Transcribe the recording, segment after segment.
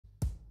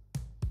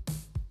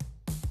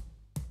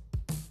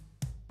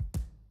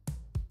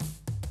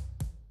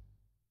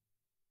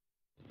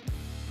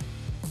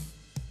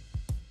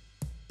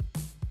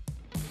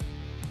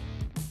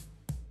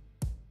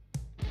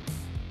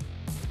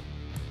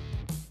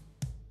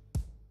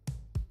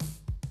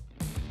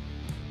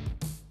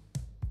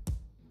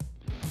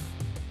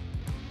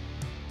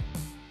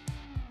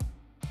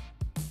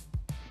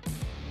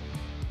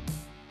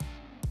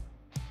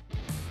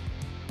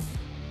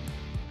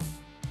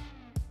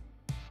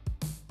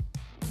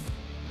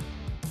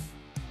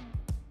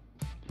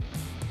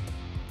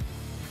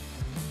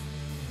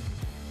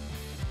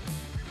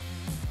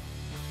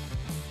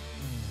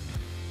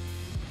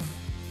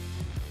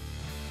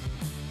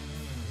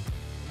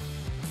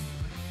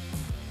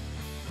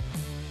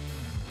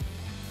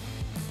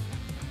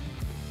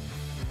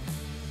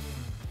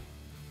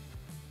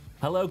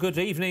Hello, good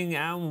evening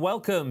and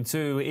welcome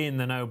to In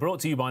the Know,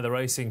 brought to you by the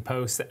Racing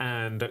Post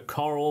and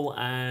Coral,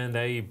 and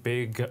a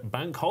big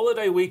bank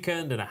holiday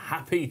weekend and a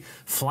happy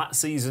flat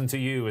season to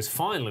you as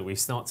finally we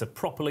start to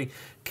properly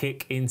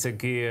kick into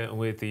gear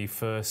with the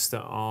first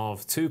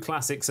of two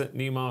classics at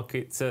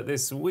Newmarket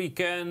this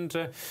weekend.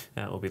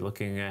 We'll be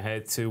looking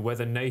ahead to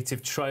whether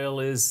Native Trail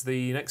is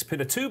the next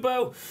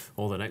Pinatubo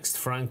or the next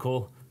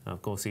Frankel.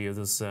 Of course, he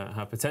does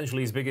have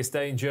potentially his biggest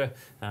danger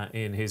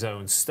in his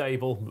own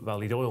stable.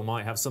 Ballydoyle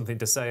might have something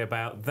to say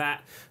about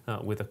that,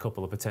 with a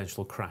couple of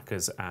potential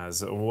crackers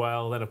as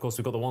well. Then, of course,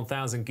 we've got the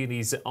 1,000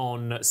 guineas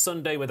on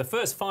Sunday, where the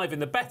first 5 in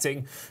the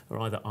betting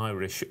are either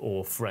Irish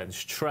or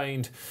French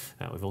trained.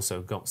 We've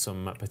also got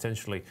some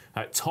potentially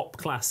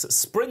top-class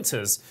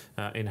sprinters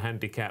in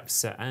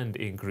handicaps and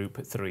in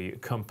Group 3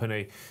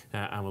 company.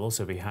 And we'll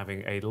also be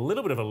having a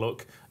little bit of a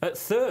look at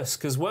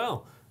Thirsk as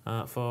well.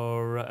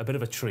 For a bit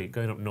of a treat,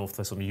 going up north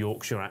for some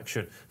Yorkshire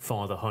action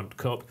for the Hunt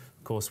Cup.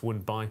 Of course, won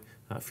by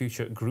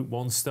future Group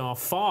 1 star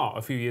Far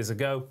a few years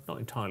ago. Not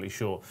entirely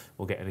sure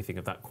we'll get anything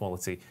of that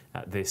quality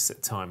at this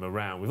time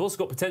around. We've also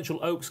got potential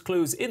Oaks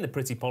clues in the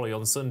Pretty Polly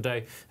on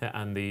Sunday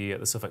and the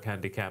Suffolk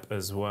Handicap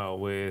as well,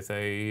 with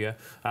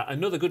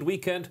another good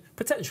weekend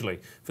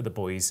potentially for the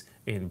boys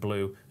in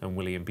blue and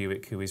William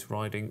Buick, who is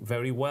riding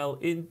very well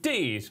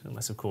indeed,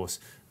 unless of course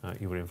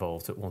you were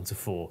involved at 1 to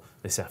 4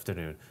 this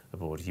afternoon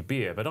aboard your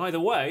beer. But either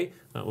way,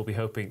 we'll be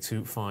hoping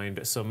to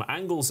find some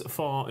angles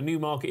for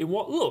Newmarket in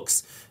what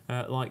looks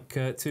like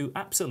two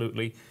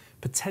absolutely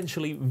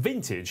potentially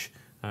vintage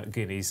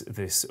guineas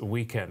this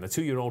weekend. The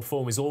 2-year-old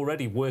form is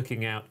already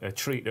working out a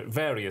treat at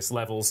various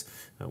levels.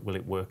 Will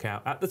it work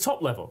out at the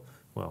top level?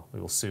 Well, we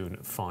will soon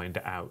find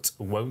out,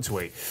 won't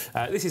we?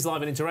 This is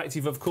live and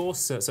interactive, of course,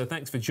 so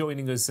thanks for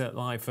joining us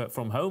live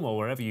from home or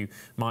wherever you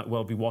might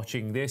well be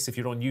watching this. If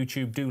you're on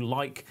YouTube, do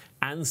like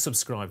and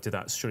subscribe to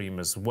that stream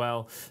as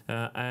well.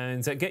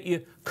 And get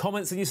your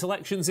comments and your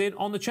selections in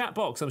on the chat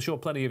box. I'm sure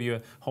plenty of you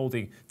are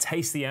holding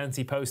tasty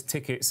anti-post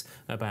tickets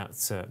about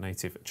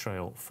Native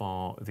Trail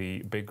for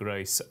the big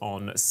race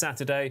on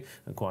Saturday.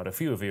 And quite a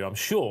few of you, I'm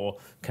sure,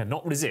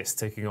 cannot resist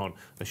taking on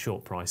a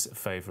short price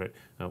favourite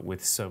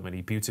with so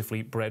many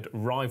beautifully bred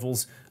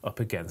rivals up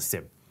against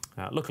him.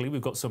 Luckily,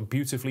 we've got some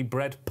beautifully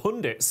bred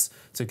pundits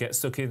to get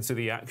stuck into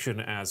the action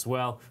as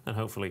well, and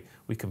hopefully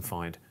we can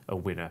find a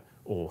winner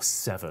or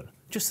 7.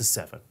 Just a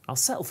 7. I'll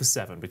settle for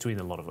 7 between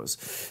a lot of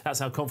us. That's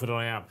how confident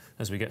I am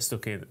as we get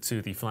stuck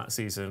into the flat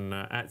season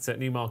at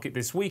Newmarket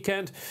this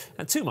weekend.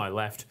 And to my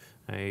left,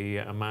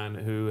 a man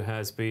who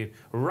has been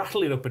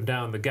rattling up and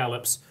down the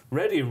gallops,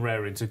 ready and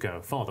raring to go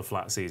for the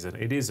flat season.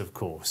 It is, of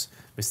course,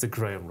 Mr.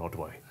 Graeme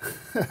Rodway.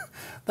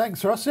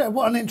 Thanks, Ross. Yeah,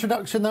 what an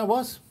introduction that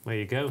was. There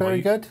you go.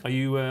 Very good. Do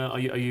you have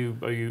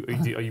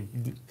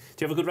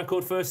a good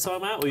record first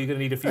time out, or are you going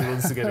to need a few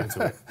runs to get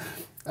into it?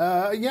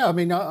 Yeah, I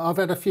mean, I've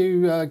had a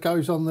few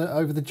goes on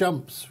over the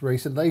jumps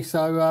recently,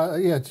 so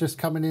yeah, just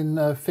coming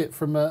in fit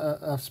from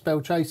a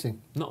spell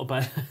chasing. Not a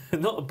bad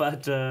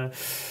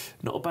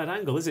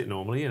angle, is it?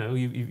 Normally, you know,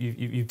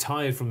 you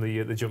tired from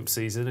the jump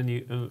season, and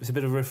it's a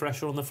bit of a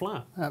refresher on the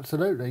flat.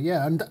 Absolutely,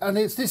 yeah, and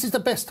this is the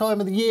best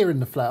time of the year in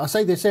the flat. I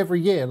say this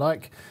every year,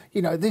 like,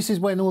 you know, this is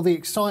when all the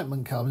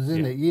excitement comes,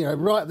 isn't it? You know,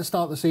 right at the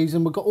start of the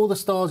season, we've got all the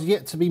stars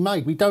yet to be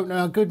made. We don't know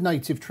how good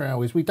Native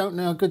Trail is. We don't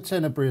know how good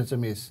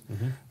Tenebrism is.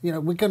 You know,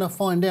 we're going to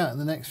find out in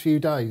the next few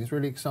days. It's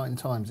really exciting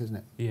times, isn't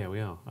it? Yeah, we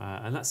are,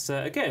 and that's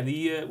again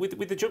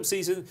with the jump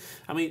season.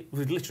 I mean,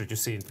 we've literally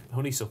just seen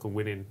Honeysuckle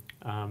winning.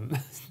 You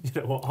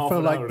know what, half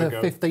an hour ago.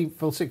 For like the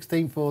 15th or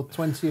 16th or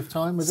 20th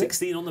time, was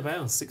 16 on the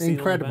bounce. 16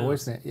 incredible, on the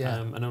bounce. Isn't it? Yeah.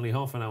 And only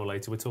half an hour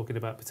later, we're talking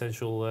about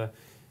potential.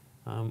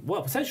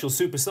 Potential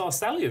superstar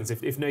stallions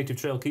if Native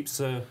Trail keeps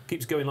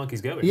going like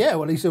he's going. Yeah,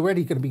 well, he's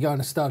already going to be going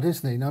to stud,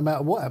 isn't he? No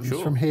matter what happens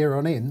from here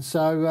on in.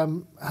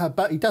 So,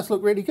 but he does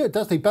look really good,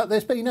 doesn't he? But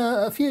there's been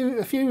a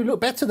few who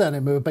look better than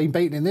him who have been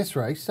beaten in this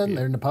race, haven't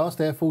there? In the past,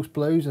 Air Force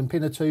Blues and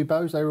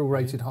Pinatubos, they were all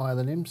rated higher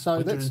than him. So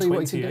let's see what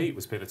he can do. 128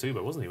 was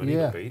Pinatubo, wasn't he, when he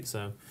got beat?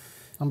 So.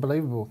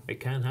 Unbelievable. It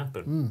can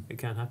happen. It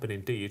can happen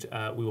indeed.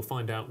 We will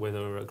find out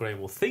whether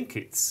Graeme will think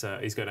it's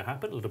is going to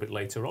happen a little bit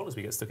later on as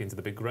we get stuck into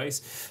the big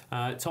race.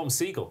 Tom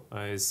Segal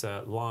is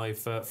live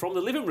from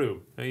the living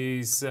room.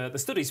 He's the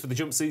studies for the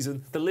jump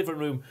season. The living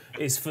room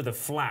is for the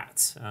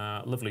flat.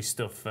 Lovely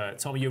stuff.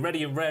 Tom, are you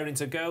ready and raring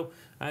to go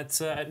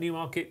at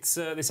Newmarket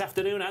this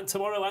afternoon and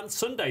tomorrow and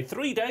Sunday?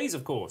 3 days,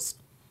 of course.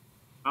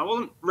 I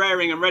wasn't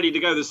raring and ready to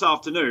go this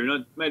afternoon. I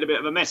made a bit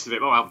of a mess of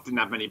it. Well, I didn't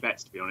have many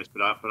bets, to be honest,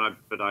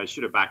 but I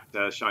should have backed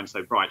Shine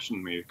So Bright,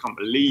 shouldn't we? I can't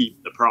believe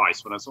the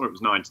price. When I saw it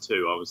was 9 to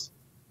 2, I was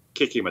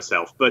kicking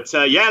myself. But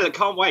yeah,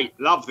 can't wait.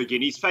 Love the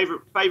Guineas.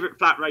 Favourite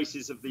flat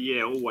races of the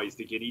year, always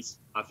the Guineas.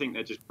 I think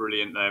they're just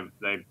brilliant.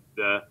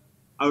 The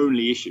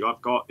only issue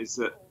I've got is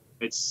that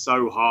it's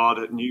so hard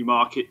at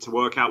Newmarket to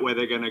work out where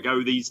they're going to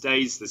go these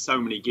days. There's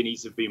so many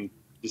Guineas have been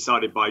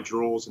decided by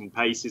draws and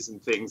paces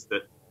and things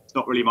that it's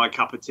not really my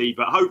cup of tea,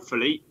 but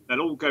hopefully they'll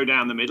all go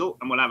down the middle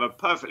and we'll have a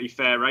perfectly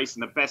fair race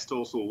and the best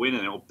horse will win,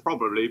 and it'll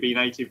probably be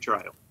Native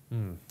Trail.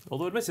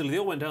 Although admittedly they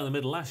all went down the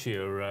middle last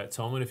year,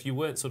 Tom, and if you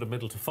weren't sort of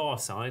middle to far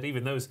side,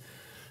 even those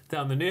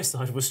down the near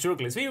side were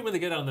struggling. So even when they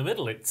get down the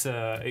middle,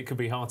 it could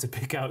be hard to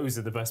pick out who's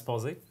in the best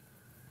posse.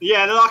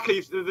 Yeah,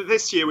 luckily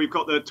this year we've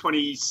got the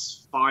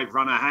 25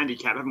 runner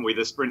handicap, haven't we?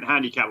 The sprint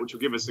handicap, which will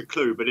give us a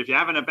clue. But if you're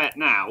having a bet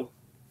now,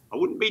 I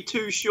wouldn't be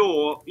too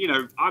sure. You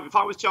know, if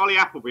I was Charlie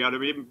Appleby, I'd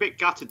have been a bit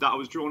gutted that I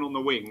was drawn on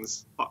the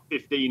wings,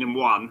 15 and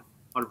 1.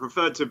 I'd have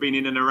preferred to have been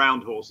in and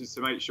around horses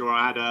to make sure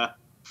I had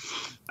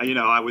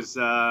I was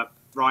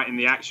right in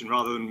the action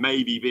rather than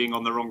maybe being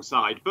on the wrong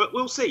side. But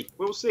we'll see.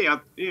 We'll see.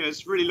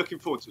 It's really looking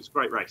forward to it. It's a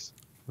great race.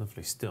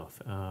 Lovely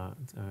stuff.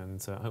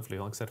 And hopefully,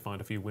 like I said,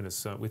 find a few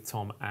winners with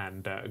Tom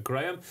and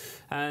Graeme.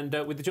 And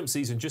with the jump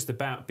season just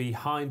about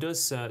behind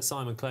us,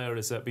 Simon Clare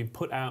has been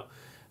put out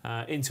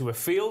into a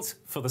field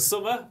for the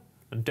summer.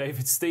 And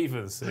David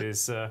Stevens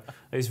is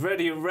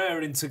ready and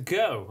raring to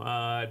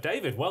go.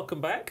 David,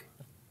 welcome back.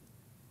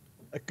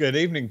 Good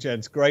evening,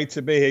 gents. Great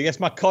to be here. Yes,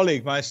 my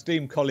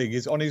esteemed colleague,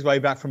 is on his way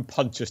back from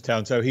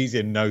Punchestown, so he's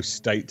in no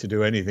state to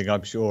do anything,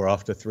 I'm sure,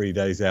 after 3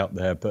 days out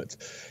there. But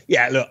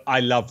yeah, look,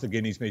 I love the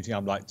Guineas meeting.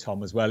 I'm like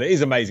Tom as well. It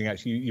is amazing,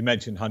 actually. You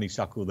mentioned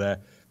Honeysuckle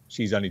there.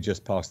 She's only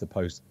just past the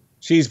post.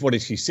 What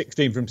is she,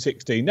 16 from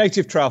 16.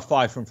 Native Trail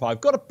 5 from 5.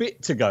 Got a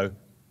bit to go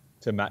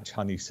to match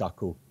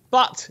Honeysuckle.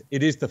 But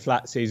it is the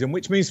flat season,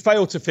 which means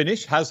fail to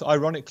finish has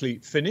ironically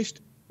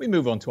finished. We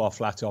move on to our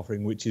flat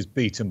offering, which is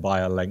beaten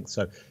by a length.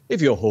 So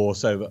if your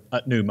horse over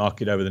at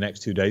Newmarket over the next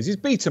 2 days is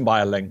beaten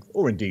by a length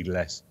or indeed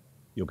less,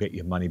 you'll get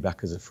your money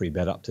back as a free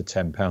bet up to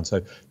 £10.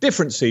 So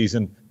different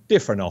season,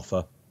 different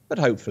offer, but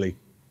hopefully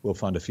we'll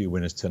find a few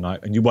winners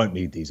tonight, and you won't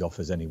need these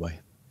offers anyway.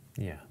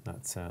 Yeah,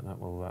 that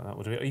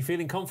will do it. Are you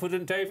feeling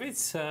confident, David?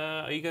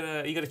 Are you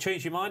gonna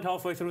change your mind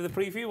halfway through the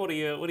preview? What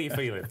are you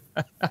feeling?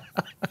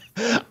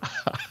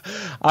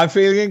 I'm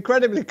feeling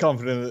incredibly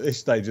confident at this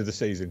stage of the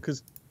season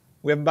because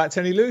we haven't backed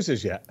any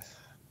losers yet.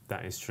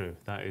 That is true.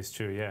 That is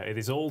true. Yeah, it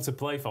is all to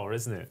play for,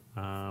 isn't it?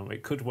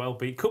 It could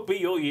be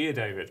your year,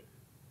 David.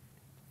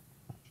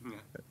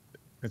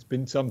 It's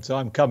been some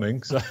time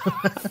coming, so.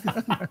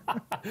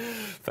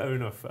 Fair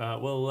enough.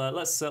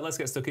 Let's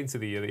get stuck into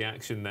the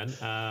action then.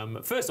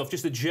 First off,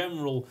 just a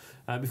general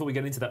before we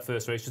get into that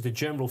first race, just a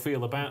general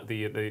feel about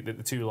the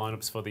two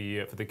lineups for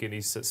the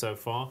Guineas so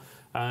far.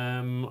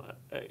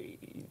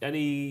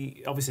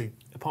 Any obviously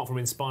apart from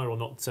Inspire or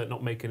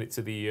not making it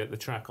to the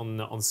track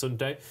on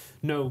Sunday,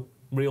 no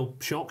real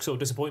shocks or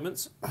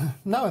disappointments?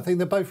 No, I think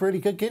they're both really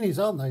good Guineas,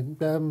 aren't they?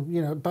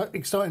 Both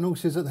exciting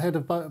horses at the head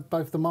of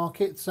both the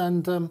markets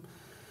and.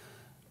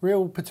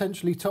 Real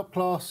potentially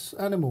top-class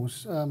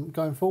animals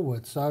going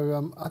forward.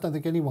 So I don't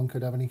think anyone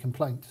could have any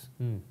complaints.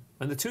 And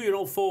the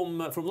two-year-old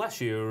form from last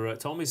year,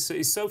 Tom,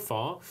 is so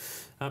far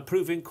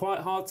proving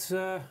quite hard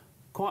to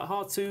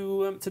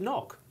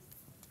knock.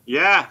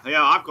 Yeah,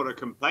 I've got a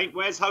complaint.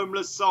 Where's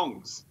Homeless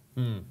Songs?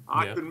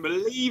 I couldn't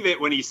believe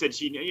it when he said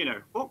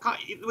what kind.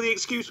 The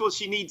excuse was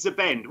she needs a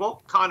bend.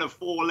 What kind of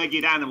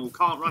four-legged animal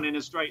can't run in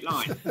a straight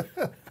line?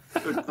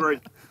 Good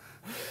grief.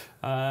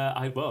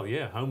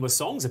 Homeless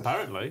Songs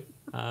apparently.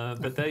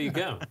 But there you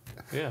go.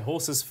 Yeah,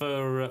 horses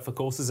for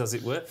courses, as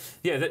it were.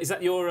 Yeah, is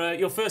that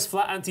your first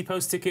flat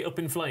anti-post ticket up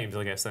in flames?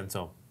 I guess then,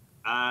 Tom.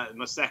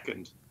 My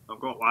second.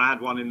 I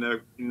had one in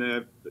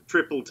the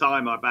triple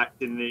time I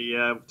backed in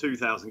the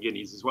 2,000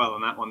 Guineas as well,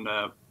 and that one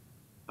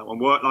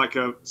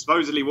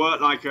supposedly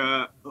worked like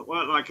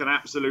an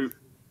absolute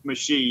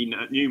machine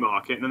at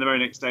Newmarket, and then the very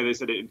next day they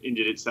said it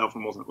injured itself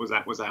and was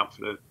out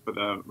for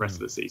the rest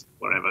of the season,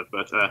 whatever.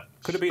 But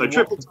could it be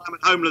triple time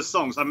and Homeless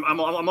Songs? I'm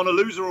on a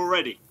loser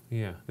already.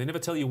 Yeah, they never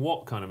tell you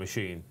what kind of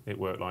machine it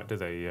worked like, do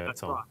they,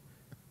 Tom? Right.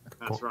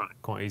 That's right.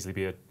 Quite easily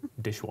be a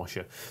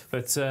dishwasher.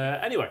 But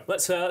anyway,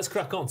 let's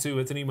crack on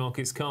to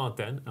Newmarket's card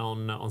then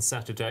on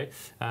Saturday.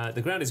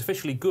 The ground is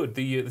officially good.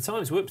 The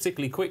times weren't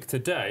particularly quick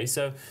today,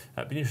 so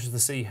it'd be interesting to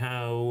see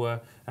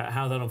how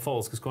that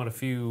unfolds because quite a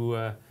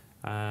few.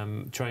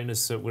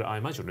 Trainers, I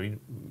imagine,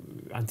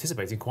 are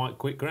anticipating quite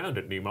quick ground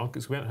at Newmarket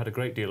because we haven't had a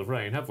great deal of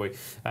rain, have we?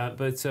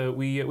 But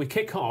we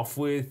kick off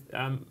with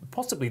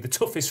possibly the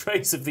toughest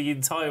race of the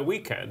entire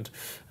weekend,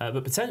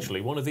 but potentially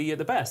one of the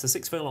best, the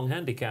 6 furlong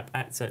handicap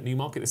at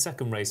Newmarket, the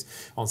second race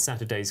on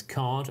Saturday's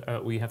card.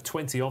 We have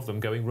 20 of them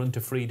going. Run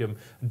to Freedom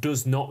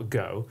does not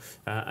go,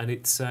 and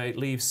it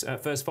leaves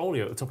First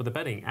Folio at the top of the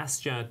betting.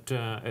 Asjad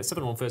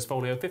 7-1 First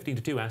Folio,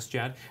 15-2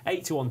 Asjad,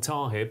 8-1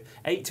 Tarhib,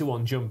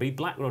 8-1 Jumbie,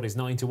 Black Rod is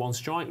 9-1.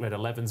 Strike Red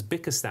 11s,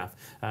 Bickerstaff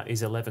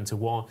is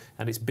 11-1,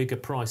 and it's bigger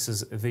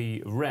prices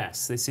the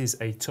rest. This is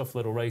a tough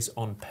little race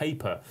on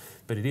paper,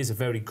 but it is a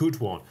very good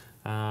one.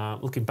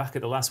 Looking back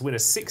at the last winner,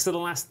 6 of the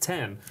last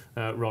 10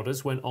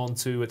 Rodders went on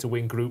to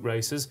win group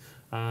races.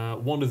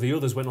 One of the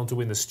others went on to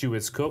win the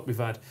Stewards Cup. We've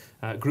had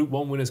Group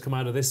 1 winners come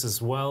out of this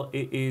as well.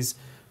 It is,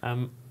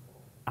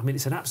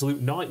 it's an absolute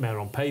nightmare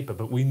on paper,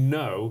 but we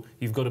know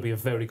you've got to be a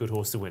very good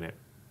horse to win it.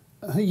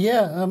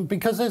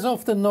 Because there's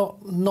often not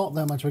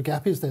that much of a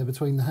gap, is there,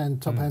 between the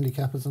top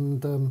handicappers and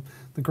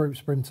the group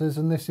sprinters,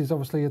 and this is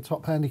obviously a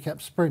top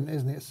handicap sprint,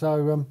 isn't it?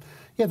 So,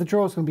 the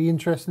draw's going to be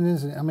interesting,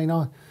 isn't it? I mean,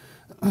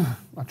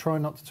 I try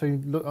not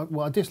to look.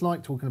 Well, I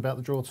dislike talking about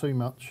the draw too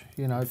much,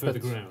 you know. For the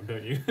ground,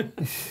 don't you?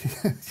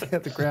 Yeah,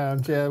 the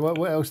ground. Yeah.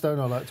 What else don't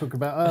I like talking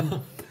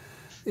about?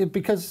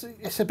 Because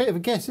it's a bit of a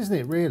guess, isn't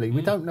it? Really,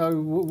 we don't know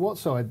what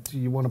side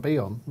you want to be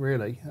on,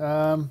 really.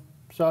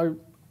 So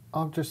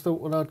I just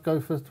thought, well, I'd go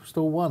for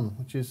stall 1,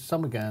 which is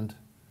Summergand.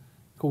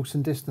 Course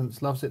and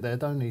distance, loves it there,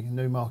 don't he?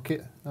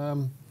 Newmarket. Yeah,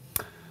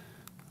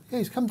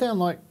 he's come down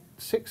like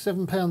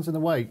 £6-7 in the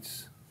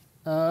weights.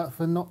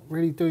 For not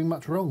really doing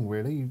much wrong,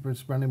 really. He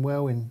was running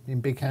well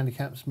in big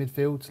handicaps,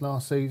 midfields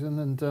last season,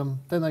 and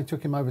then they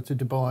took him over to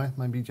Dubai.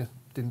 Maybe he just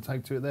didn't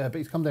take to it there, but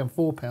he's come down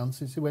 £4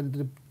 since he went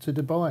to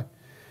Dubai.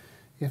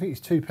 Yeah, I think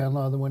he's £2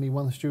 lower than when he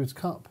won the Stewards'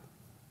 Cup.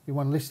 He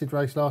won a listed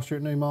race last year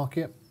at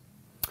Newmarket.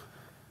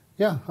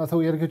 Yeah, I thought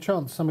he had a good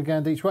chance,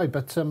 Summergand each way,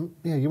 but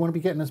yeah, you want to be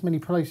getting as many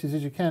places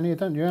as you can here,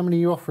 don't you? How many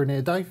are you offering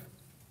here, Dave?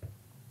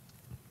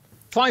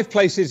 5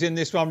 places in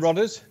this one,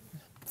 Rodders.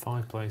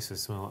 5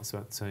 places. Well, that's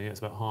about it's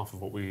about half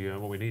of what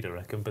we need, I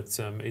reckon. But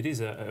it is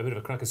a bit of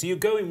a cracker. So you're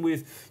going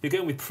with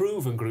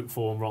proven group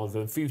form rather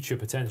than future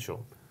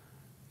potential.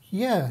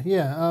 Yeah.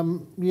 I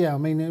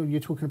mean, you're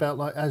talking about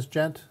like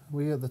Asjad,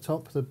 we at the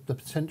top, the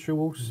potential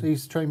horse.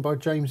 He's trained by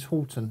James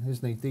Horton,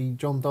 isn't he? The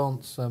John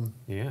Dance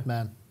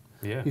man.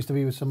 Yeah. Used to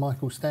be with Sir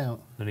Michael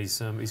Stout. And he's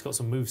got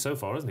some moves so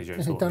far, hasn't he,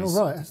 James? He's done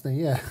all right, hasn't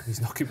he? Yeah. He's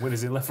knocking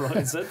winners in left, right,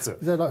 and centre.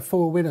 They're like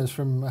 4 winners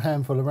from a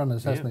handful of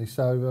runners, hasn't he?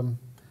 So.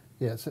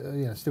 Yeah,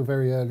 still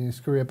very early in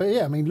his career, but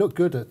yeah, I mean, looked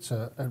good at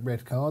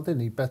Red Card,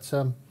 didn't he? But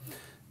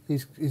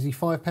is he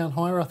 £5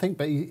 higher? I think,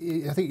 but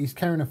I think he's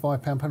carrying a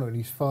 £5 penalty.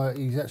 He's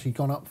actually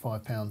gone up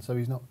 £5, so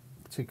he's not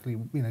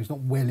particularly, he's not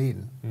well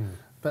in.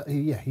 But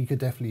he could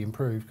definitely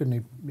improve, couldn't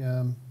he?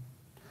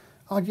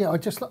 I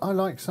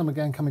like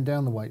Summergand coming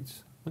down the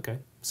weights. Okay,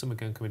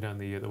 Summergand coming down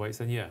the weights.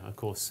 Then yeah, of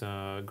course,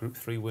 Group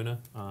 3 winner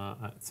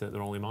at the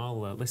Rolling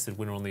Mile, listed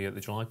winner on the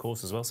July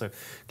course as well. So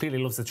clearly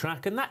loves the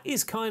track, and that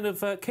is kind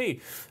of key.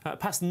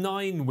 Past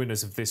 9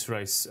 winners of this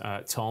race,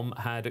 Tom,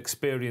 had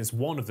experienced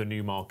one of the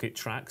Newmarket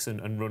tracks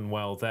and run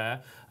well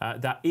there.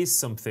 That is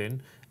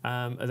something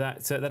that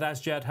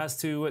Asjad has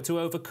to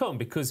overcome,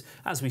 because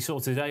as we saw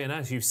today, and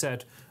as you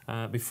said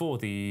before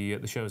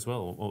the show as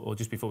well, or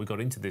just before we got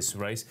into this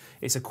race,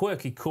 it's a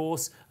quirky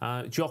course.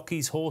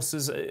 Jockeys,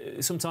 horses,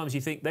 sometimes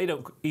you think they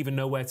don't even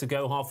know where to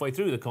go halfway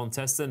through the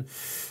contest, and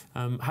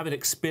having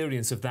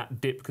experience of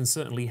that dip can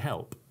certainly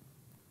help.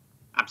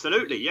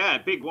 Absolutely, yeah.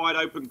 Big, wide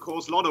open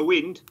course, a lot of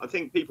wind. I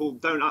think people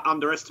don't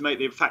underestimate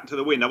the effect of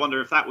the wind. I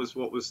wonder if that was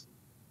what was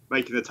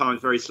making the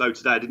times very slow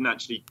today. I didn't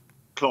actually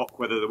clock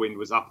whether the wind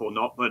was up or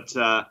not, but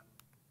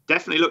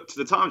definitely looked,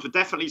 the times were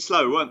definitely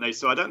slow, weren't they?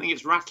 So I don't think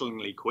it's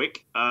rattlingly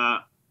quick,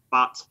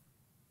 but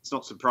it's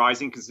not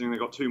surprising considering they've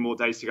got 2 more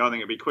days to go. I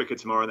think it'll be quicker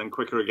tomorrow, then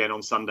quicker again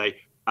on Sunday.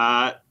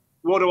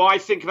 What do I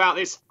think about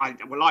this?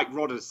 Well, like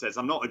Rodders says,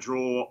 I'm not a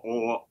draw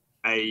or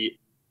a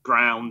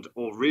ground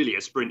or really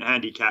a sprint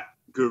handicap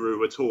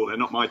guru at all. They're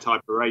not my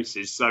type of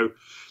races, so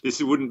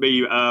this wouldn't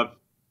be my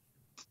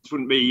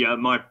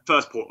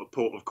first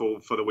port of call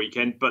for the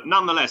weekend. But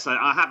nonetheless,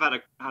 I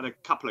have had a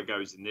couple of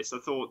goes in this. I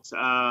thought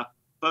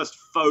first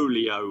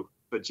Folio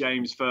for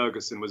James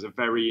Ferguson was a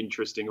very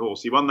interesting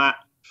horse. He won that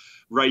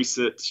race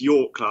at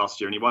York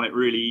last year, and he won it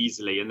really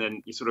easily. And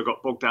then he sort of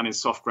got bogged down in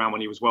soft ground when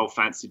he was well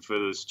fancied for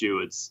the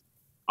Stewards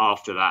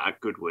after that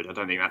at Goodwood. I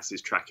don't think that's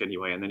his track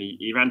anyway. And then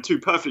he ran 2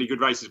 perfectly good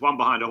races, one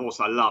behind a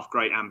horse I love,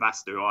 Great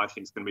Ambassador, who I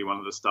think is going to be one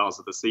of the stars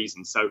of the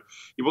season. So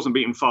he wasn't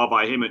beaten far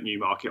by him at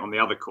Newmarket on the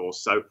other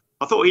course. So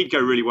I thought he'd go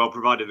really well,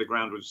 provided the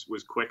ground was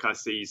quick. I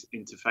see he's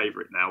into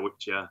favourite now,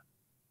 which is a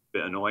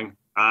bit annoying.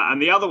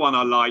 And the other one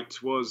I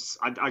liked was,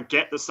 I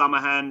get the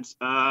Summerhand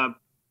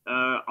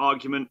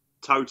argument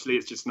totally.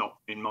 It's just not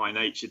in my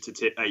nature to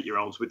tip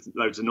 8-year-olds with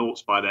loads of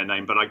noughts by their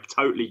name, but I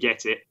totally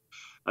get it.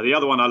 The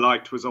other one I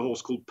liked was a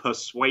horse called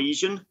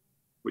Persuasion,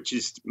 which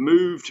is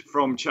moved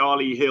from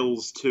Charlie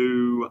Hills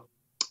to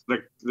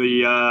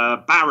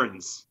the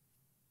Barons.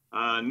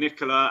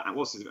 Nicola,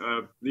 what's his?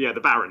 The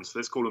Barons.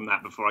 Let's call them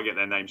that before I get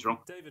their names wrong.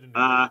 David and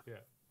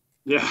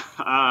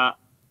Nicola,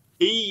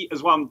 he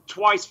has won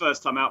twice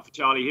first time out for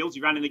Charlie Hills.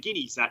 He ran in the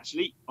Guineas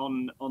actually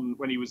on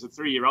when he was a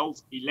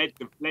 3-year-old. He led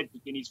the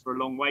Guineas for a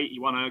long way. He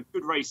won a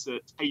good race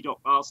at Haydock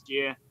last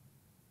year.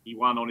 He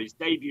won on his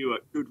debut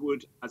at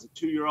Goodwood as a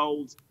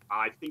 2-year-old.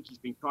 I think he's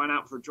been crying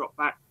out for a drop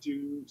back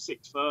to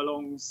 6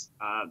 furlongs.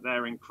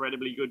 They're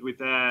incredibly good with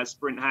their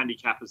sprint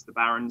handicap as the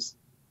Barons.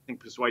 I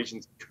think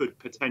Persuasions could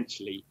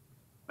potentially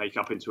make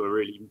up into a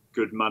really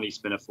good money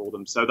spinner for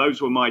them. So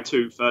those were my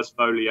 2, first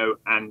Folio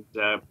and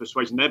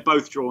Persuasion. They're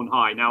both drawn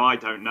high. Now, I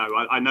don't know.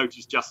 I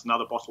noticed Justin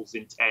Other Bottle's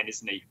in 10,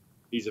 isn't he?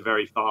 He's a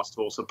very fast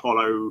horse.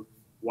 Apollo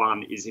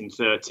 1 is in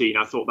 13.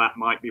 I thought that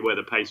might be where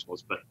the pace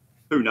was, but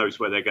who knows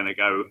where they're going to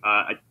go.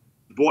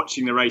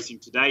 Watching the racing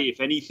today, if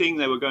anything,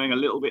 they were going a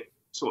little bit,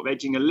 sort of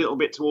edging a little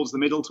bit towards the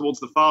middle, towards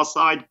the far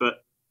side,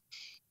 but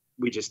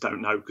we just don't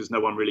know because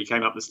no one really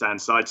came up the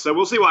stand side. So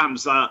we'll see what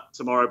happens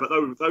tomorrow, but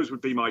those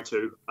would be my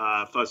 2,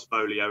 first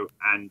Folio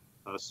and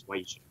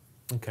Persuasion.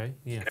 Okay,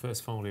 yeah,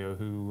 First Folio,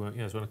 who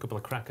has run a couple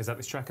of crackers at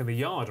this track, and the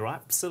yard are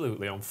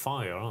absolutely on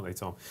fire, aren't they,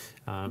 Tom?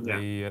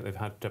 They've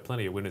had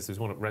plenty of winners. There's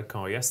one at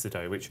Redcar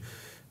yesterday, which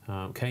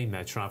came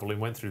there travelling,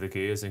 went through the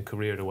gears and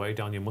careered away.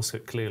 Daniel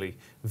Muscat clearly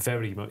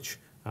very much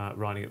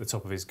riding at the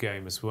top of his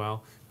game as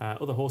well.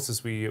 Other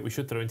horses we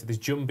should throw into this.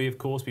 Jumbie, of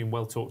course, being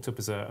well talked up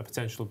as a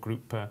potential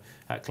group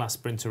class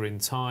sprinter in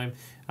time.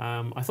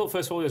 I thought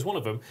First Folio was one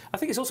of them. I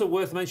think it's also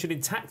worth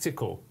mentioning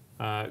Tactical,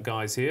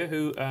 guys here,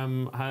 who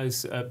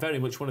has very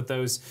much one of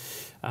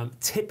those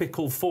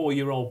typical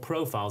 4-year-old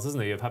profiles,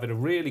 isn't he, of having a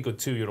really good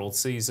 2-year-old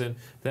season,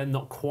 then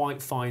not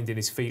quite finding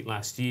his feet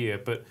last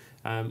year. But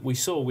we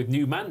saw with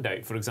New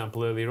Mandate, for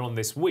example, earlier on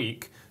this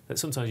week, that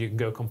sometimes you can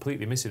go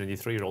completely missing in your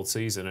 3-year-old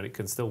season and it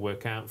can still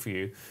work out for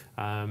you.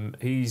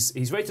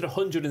 He's rated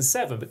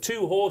 107, but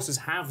 2 horses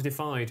have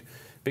defied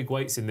big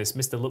weights in this.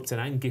 Mr. Lupton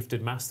and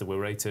Gifted Master were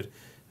rated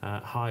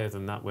higher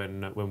than that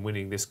when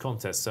winning this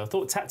contest. So I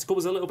thought Tactical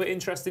was a little bit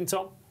interesting,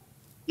 Tom.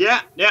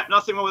 Yeah,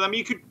 nothing wrong with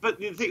them. But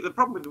the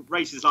problem with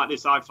races like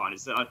this, I find,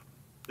 is that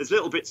there's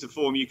little bits of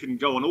form you can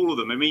go on all of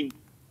them. I mean,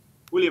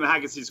 William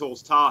Haggis's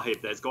horse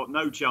Tahib there's got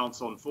no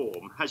chance on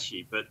form, has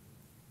she? But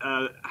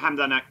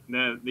Hamdan,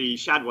 the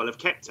Shadwell have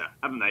kept her,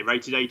 haven't they?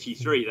 Rated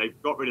 83.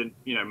 They've got rid of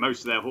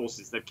most of their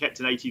horses. They've kept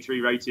an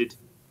 83 rated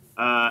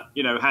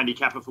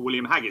handicapper for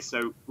William Haggis.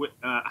 So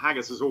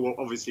Haggis has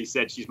obviously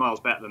said she's miles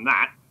better than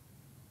that.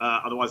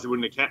 Otherwise, they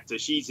wouldn't have kept her.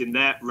 She's in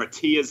there.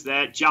 Ratia's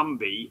there.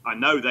 Jumbie. I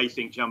know they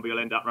think Jumbie will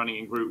end up running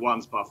in Group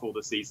 1s before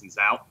the season's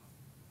out.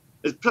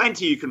 There's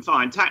plenty you can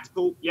find.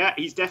 Tactical, yeah,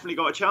 he's definitely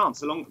got a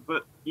chance.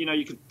 But,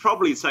 you could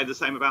probably say the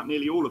same about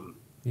nearly all of them.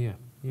 Yeah,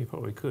 you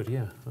probably could,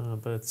 yeah.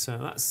 But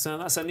that's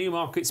a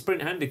Newmarket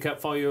sprint handicap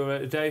for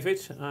you,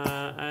 David. You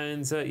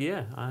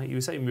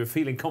were saying you were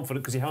feeling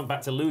confident because you haven't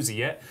backed a loser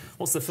yet.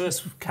 What's the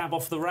first cab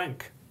off the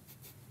rank?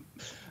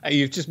 Hey,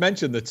 you've just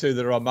mentioned the 2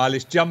 that are on my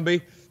list.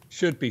 Jumbie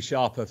should be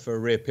sharper for a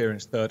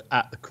reappearance third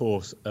at the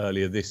course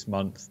earlier this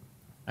month.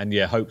 And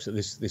yeah, hopes that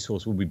this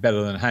horse will be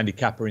better than a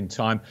handicapper in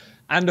time.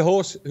 And a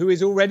horse who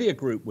is already a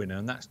group winner,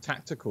 and that's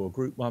Tactical, a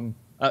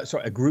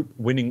group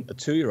winning a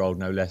 2-year-old,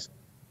 no less.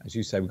 As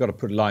you say, we've got to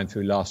put a line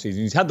through last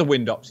season. He's had the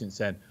wind up since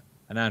then.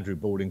 And Andrew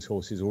Balding's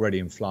horse is already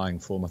in flying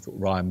form. I thought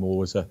Ryan Moore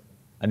was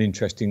an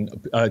interesting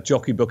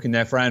jockey book in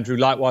there for Andrew.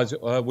 Likewise,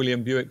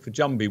 William Buick for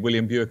Jumbie.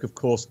 William Buick, of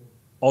course,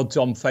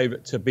 odds-on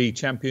favourite to be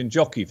champion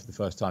jockey for the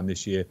first time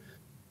this year.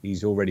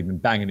 He's already been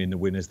banging in the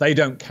winners. They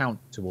don't count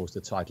towards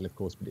the title, of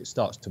course, but it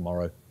starts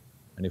tomorrow.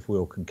 And if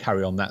Will can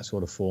carry on that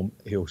sort of form,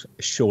 he'll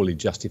surely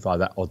justify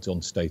that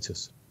odds-on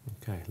status.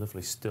 Okay,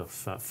 lovely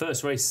stuff.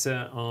 First race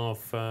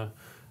of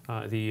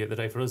the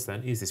day for us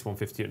then is this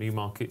 150 at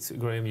Newmarket.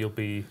 Graeme, you'll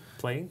be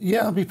playing?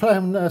 Yeah, I'll be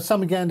playing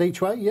Summergand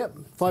each way. Yep,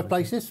 5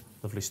 places.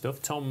 Lovely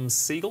stuff. Tom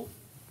Segal?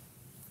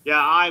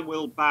 Yeah, I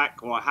will back,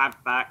 or have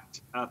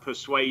backed,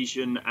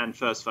 Persuasion and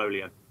First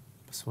Folio.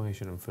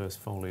 Persuasion and First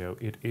Folio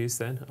it is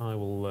then. I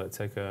will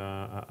take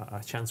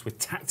a chance with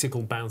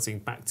Tactical bouncing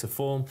back to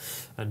form,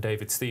 and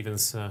David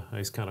Stevens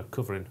is kind of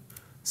covering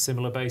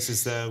similar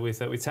bases there with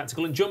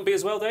Tactical and Jumbie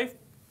as well, Dave.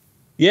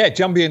 Yeah,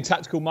 Jumbie and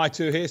Tactical, my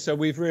 2 here. So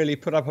we've really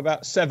put up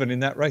about 7 in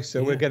that race.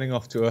 So we're getting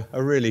off to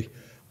a really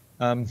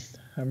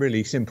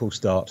simple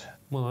start.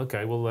 Well,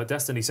 OK. Well,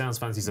 Destiny Sounds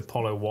fancies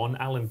Apollo 1.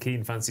 Alan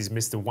Keane fancies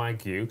Mr.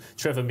 Wagyu.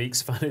 Trevor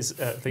Meeks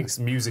thinks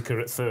Musica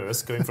at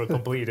first, going for a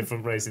completely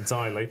different race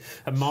entirely.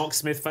 And Mark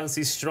Smith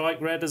fancies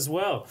Strike Red as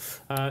well.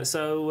 And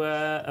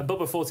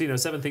Bubba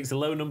 1407 thinks the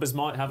low numbers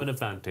might have an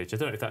advantage. I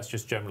don't know if that's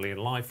just generally in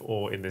life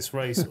or in this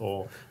race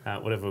or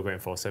whatever we're going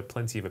for. So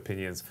plenty of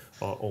opinions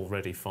are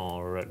already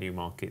for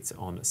Newmarket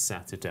on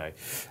Saturday.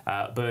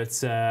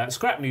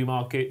 Scrap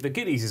Newmarket. The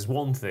Guineas is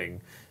one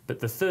thing, but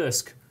the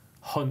Thirsk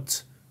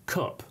Hunt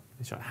Cup,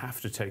 which I have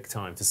to take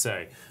time to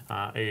say,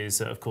 is,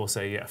 of course,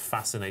 a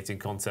fascinating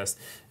contest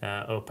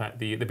up at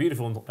the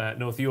beautiful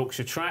North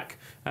Yorkshire track.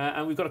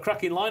 And we've got a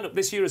cracking lineup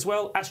this year as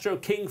well. Astro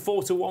King,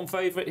 4-1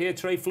 favourite here.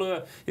 Trey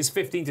Fleur is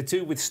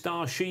 15-2 with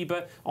Star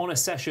Sheba. On a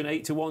Session,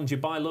 8-1.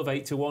 Dubai Love,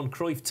 8-1.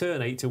 Cruyff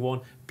Turn,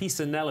 8-1.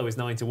 Pisanello is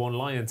 9-1.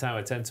 Lion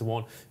Tower,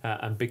 10-1.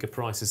 And bigger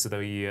prices to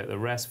the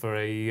rest for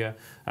a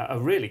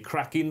really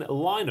cracking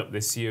lineup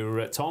this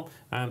year, Tom.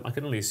 I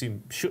can only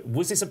assume,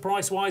 was this a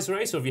price-wise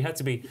race, or have you had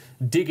to be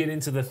digging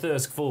into the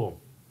Thirsk form?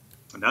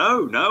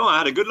 No, I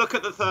had a good look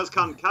at the Thirsk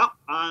Hunt Cup.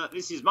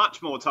 This is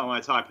much more my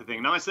type of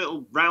thing. Nice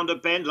little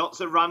roundup bend, lots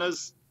of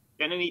runners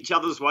getting in each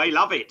other's way.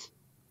 Love it.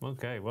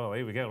 OK, well,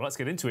 here we go. Let's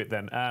get into it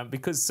then,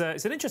 because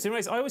it's an interesting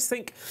race. I always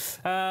think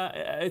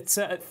at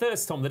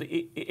Thirsk, Tom, that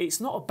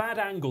it's not a bad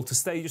angle to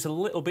stay just a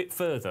little bit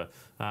further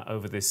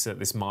over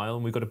this mile.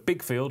 And we've got a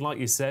big field, like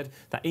you said.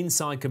 That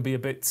inside can be a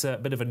bit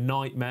of a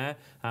nightmare.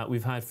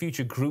 We've had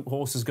future group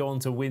horses go on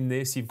to win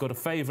this. You've got a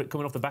favourite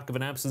coming off the back of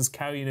an absence,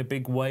 carrying a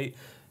big weight.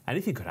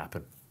 Anything could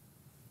happen.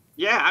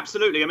 Yeah,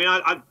 absolutely. I mean,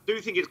 I do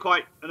think it's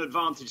quite an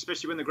advantage,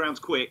 especially when the ground's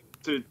quick,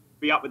 to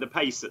be up with the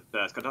pace at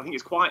Thirsk. I think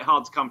it's quite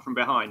hard to come from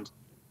behind.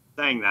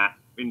 Saying that,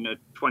 in a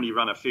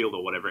 20-runner field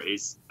or whatever it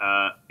is,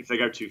 if they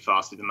go too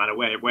fast, it doesn't matter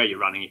where you're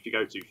running. If you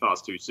go too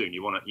fast too soon,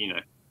 you want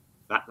to,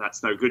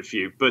 that's no good for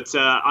you. But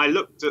I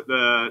looked at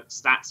the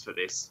stats for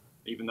this,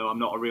 even though I'm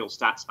not a real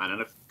stats man,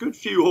 and a good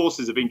few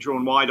horses have been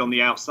drawn wide on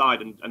the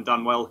outside and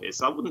done well here.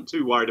 So I wasn't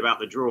too worried about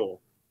the draw.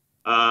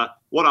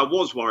 What I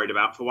was worried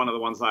about for one of the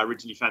ones I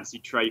originally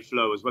fancied, Trey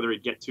Flo, was whether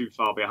he'd get too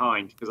far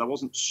behind, because I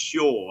wasn't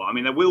sure. I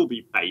mean, there will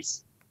be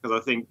pace, because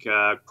I think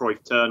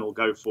Cruyff Turn will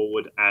go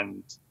forward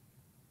and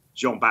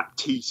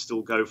Jean-Baptiste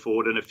will go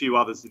forward and a few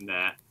others in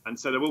there. And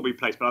so there will be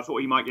pace, but I thought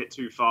he might get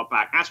too far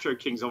back. Astro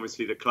King's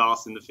obviously the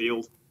class in the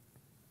field.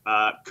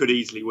 Could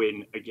easily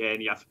win again.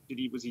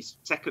 Was he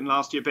second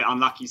last year? A bit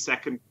unlucky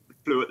second.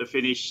 Flew at the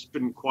finish.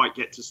 Couldn't quite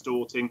get to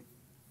Storting.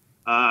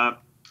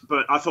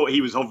 But I thought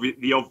he was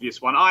the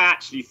obvious one. I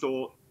actually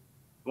thought,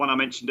 the one I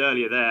mentioned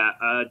earlier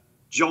there,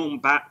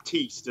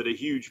 Jean-Baptiste at a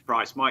huge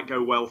price might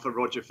go well for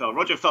Roger Fell.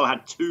 Roger Fell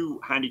had 2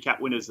 handicap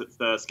winners at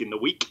Thirsk in the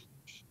week.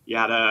 He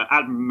had an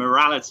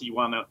Admiralty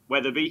one at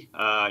Wetherby.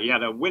 He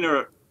had a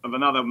winner of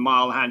another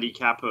mile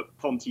handicap at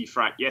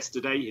Pontefract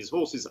yesterday. His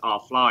horses are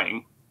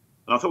flying.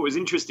 And I thought it was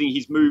interesting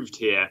he's moved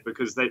here,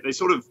 because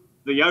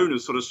the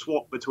owners sort of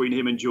swapped between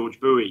him and George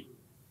Bowie.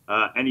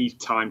 Any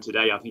time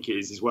today, I think it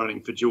is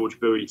running for George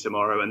Bowie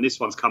tomorrow. And this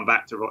one's come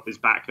back is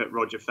back at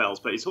Roger Fell's.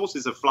 But his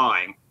horses are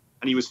flying.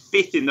 And he was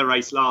 5th in the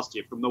race last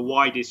year from the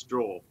widest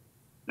draw.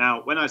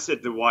 Now, when I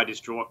said the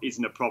widest draw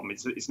isn't a problem,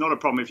 it's not a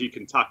problem if you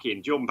can tuck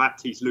in.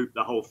 Jean-Baptiste looped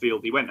the whole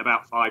field. He went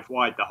about 5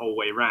 wide the whole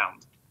way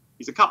round.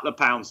 He's a couple of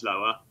pounds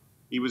lower.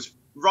 He was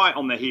right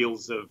on the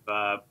heels of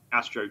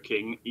Astro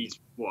King. He's,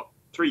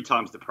 3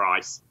 times the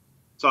price.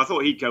 So I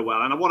thought he'd go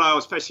well. And what I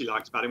especially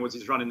liked about him was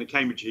his run in the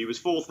Cambridgeshire. He was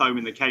 4th home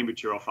in the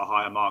Cambridgeshire off a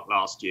higher mark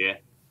last year.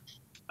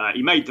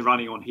 He made the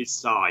running on his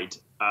side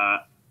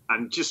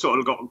and just sort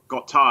of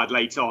got tired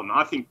late on.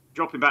 I think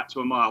dropping back to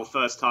a mile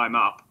first time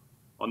up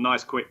on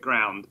nice quick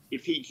ground,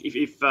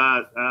 if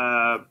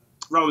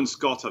Rowan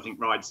Scott, I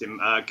think, rides him,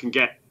 can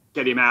get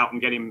him out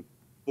and get him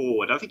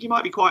forward, I think he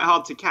might be quite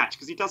hard to catch,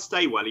 because he does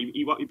stay well.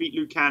 He beat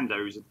Lucando,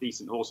 who's a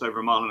decent horse, over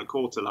a mile and a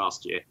quarter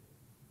last year.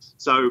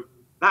 So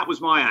that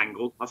was my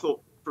angle. I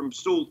thought from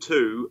stall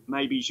 2,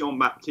 maybe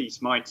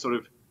Jean-Baptiste might sort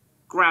of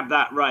grab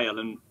that rail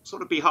and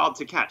sort of be hard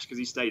to catch, because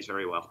he stays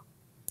very well.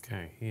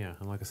 Okay, yeah,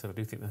 and like I said, I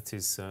do think that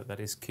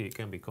is key. It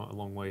can be quite a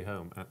long way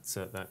home at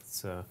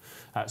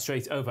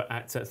straight over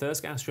at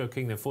Thirsk. Astro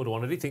King then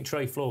 4-1. I do think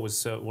Trey Flo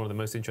was one of the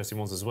most interesting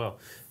ones as well.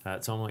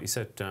 Tom, like you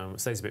said,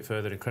 stays a bit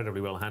further,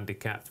 incredibly well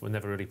handicapped. We're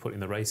never really put in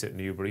the race at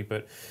Newbury,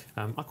 but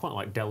I quite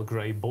like Del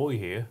Grey Boy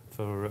here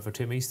for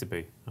Tim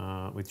Easterby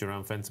with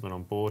Joran Fenterman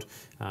on board.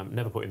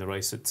 Never put in the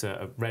race at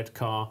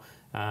Redcar.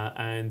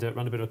 And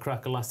ran a bit of a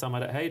cracker last time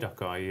out at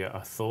Haydock,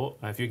 I thought.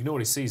 If you ignore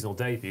his seasonal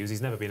debuts,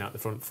 he's never been out the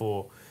front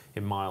 4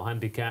 in mile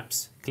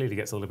handicaps. Clearly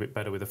gets a little bit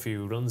better with a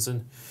few runs.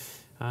 And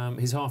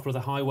his half-brother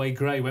Highway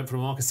Grey went from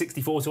a mark of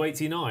 64 to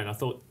 89. I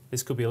thought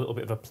this could be a little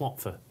bit of a plot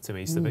for Tim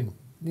Easterby.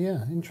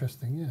 Yeah,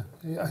 interesting,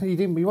 yeah. He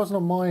wasn't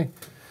on my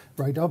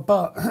radar,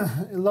 but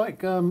like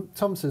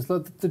Tom says,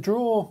 the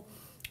draw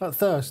at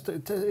Thirst,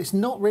 it's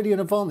not really an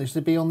advantage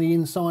to be on the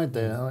inside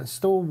there.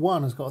 Stall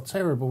 1 has got a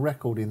terrible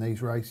record in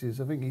these races.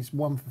 I think he's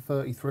 1 for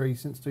 33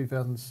 since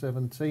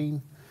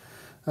 2017.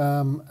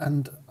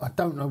 And I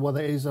don't know what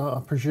it is. I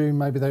presume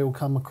maybe they all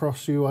come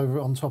across you over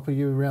on top of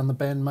you around the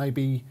bend.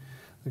 Maybe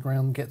the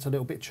ground gets a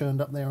little bit churned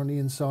up there on the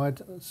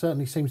inside. It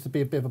certainly seems to be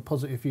a bit of a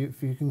positive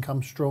if you can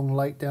come strong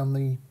late down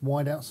the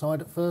wide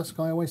outside at first,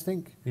 I always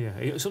think.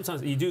 Yeah,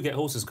 sometimes you do get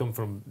horses come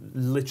from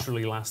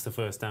literally last to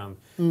first down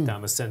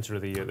the centre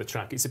of the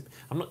track. It's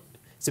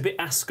a bit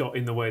Ascot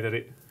in the way that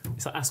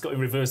it's like Ascot in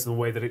reverse in the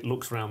way that it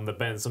looks round the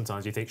bend.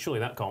 Sometimes you think, surely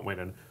that can't win,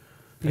 and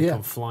they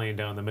come flying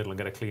down the middle and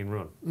get a clean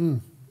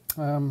run.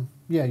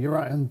 Yeah, you're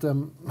right.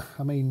 And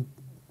I mean,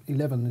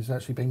 11 has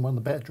actually been one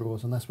of the better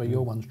draws, and that's where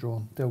your one's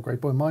drawn. Del Grey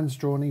Boy. Mine's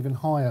drawn even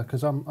higher,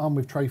 because I'm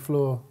with Trey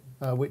Flo,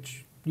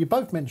 which you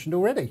both mentioned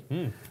already,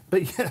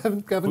 but you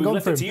haven't gone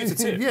for him. To you to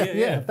tip.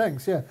 yeah,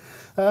 thanks. Yeah,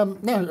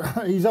 no,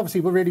 he's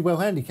obviously really well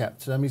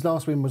handicapped. His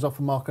last win was off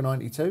a mark of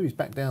 92. He's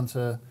back down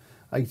to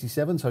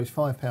 87, so he's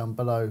 £5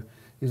 below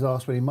his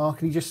last winning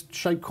mark, and he just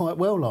shaped quite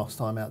well last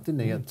time out, didn't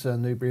he? At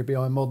Newbury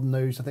behind Modern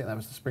News. I think that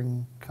was the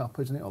Spring Cup,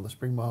 isn't it, or the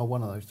Spring Mile?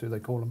 One of those two they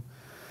call them.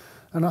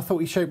 And I thought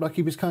he shaped like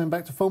he was coming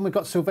back to form. We've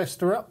got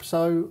Sylvester up,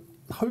 so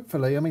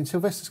hopefully, I mean,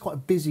 Sylvester's quite a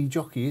busy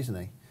jockey, isn't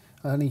he?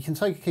 And he can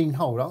take a keen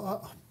hold.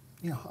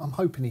 I'm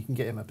hoping he can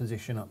get him a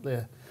position up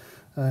there.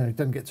 He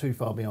doesn't get too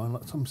far behind,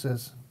 like Tom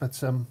says. But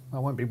I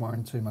won't be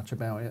worrying too much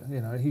about it.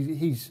 You know,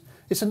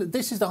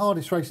 this is the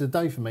hardest race of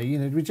the day for me. You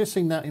know, we've just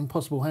seen that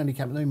impossible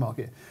handicap at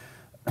Newmarket.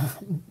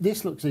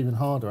 This looks even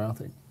harder, I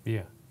think.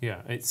 Yeah.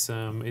 It is,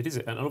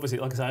 and obviously,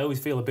 like I say, I always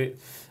feel a bit,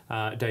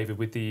 David,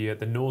 with the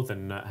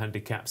northern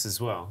handicaps as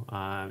well.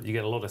 You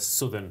get a lot of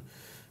southern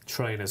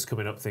trainers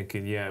coming up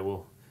thinking,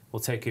 we'll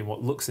take in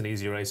what looks an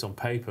easy race on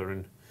paper,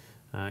 and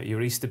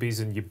your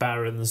Easterbys and your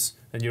Barons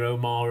and your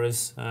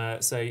O'Maras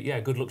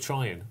say, good luck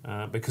trying,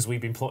 because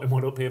we've been plotting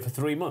one up here for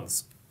 3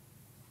 months.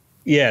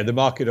 Yeah, the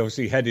market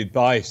obviously headed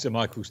by Sir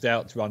Michael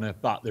Stout's runner,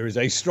 but there is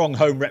a strong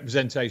home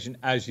representation,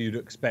 as you'd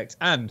expect,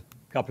 and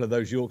a couple of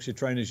those Yorkshire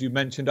trainers you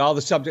mentioned are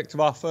the subject of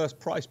our first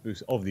price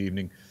boost of the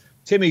evening.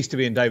 Tim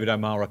Easterby and David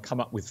O'Mara come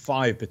up with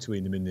 5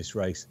 between them in this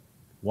race.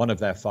 One of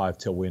their 5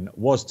 to win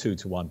was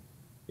 2-1,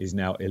 is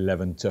now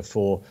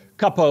 11-4.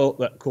 Couple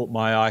that caught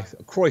my eye,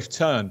 Cruyff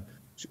Turn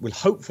will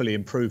hopefully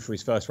improve for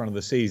his first run of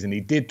the season.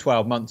 He did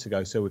 12 months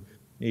ago, so we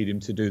need him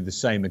to do the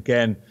same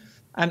again.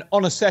 And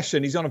on a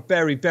session, he's on a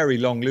very, very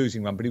long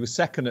losing run, but he was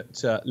second at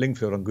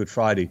Lingfield on Good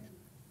Friday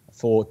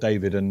for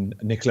David and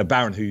Nicola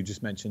Barron, who you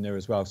just mentioned there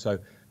as well. So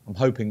I'm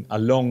hoping a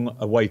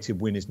long-awaited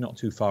win is not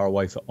too far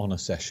away for On a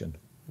Session.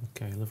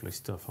 Okay, lovely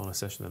stuff. On a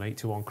Session at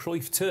 8-1.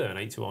 Cruyff Turn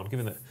 8-1.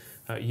 Given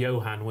that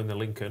Johan win the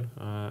Lincoln,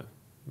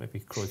 maybe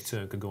Cruyff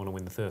Turn could go on and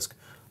win the Thirsk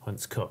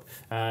Hunts Cup.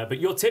 But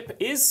your tip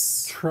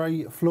is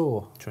Trey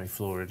Floor. Trey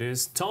Floor it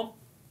is. Tom?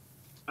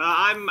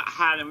 I'm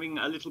having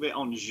a little bit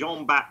on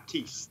Jean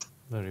Baptiste.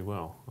 Very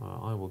well.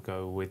 I will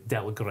go with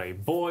Del Grey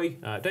Boy.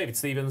 David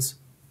Stevens?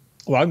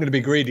 Well, I'm going to be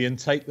greedy and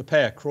take the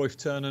pair, Cruyff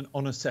Turn and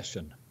On a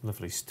Session.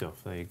 Lovely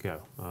stuff. There you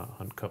go.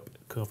 Hunt Cup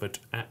covered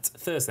at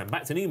Thursday.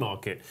 Back to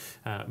Newmarket.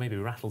 Maybe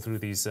rattle through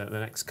these the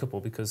next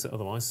couple, because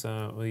otherwise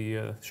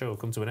the show will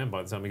come to an end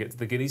by the time we get to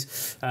the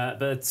Guineas.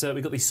 But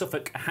we've got the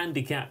Suffolk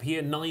handicap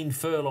here. 9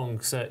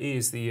 furlongs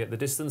is the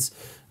distance.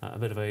 A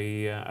bit of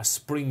a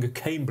spring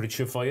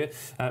Cambridgeshire for you.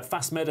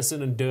 Fast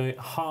Medicine and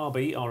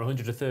Harby are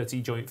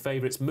 130 joint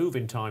favourites.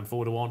 Moving Time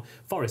 4-1.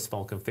 Forest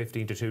Falcon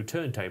 15-2.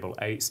 Turntable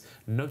 8s.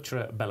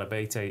 Notre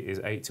Bellabete is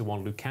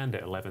 8-1.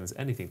 Lucanda 11s.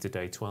 Anything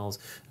Today 12s.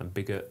 And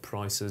bigger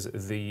prices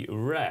the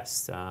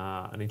rest.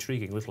 An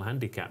intriguing little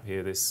handicap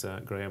here, this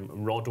Graeme,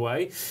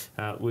 Rodway,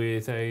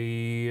 with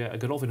a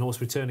Godolphin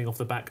horse returning off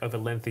the back of a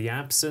lengthy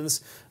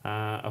absence.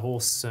 A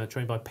horse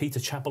trained by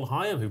Peter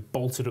Chappell-Hyam, who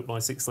bolted up by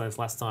 6 lengths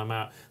last time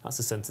out. That's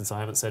a sentence I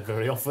haven't said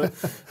very often.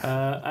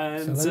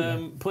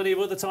 And plenty of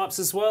other types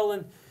as well.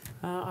 And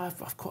I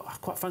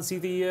quite fancy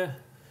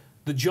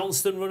the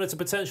Johnston runner to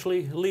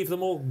potentially leave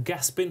them all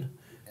gasping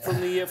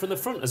from the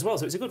front as well.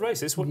 So it's a good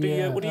race. This. What do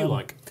you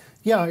like?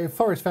 Yeah,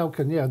 Forest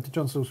Falcon, yeah,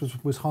 Johnston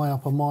was high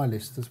up on my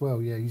list as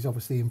well. Yeah, he's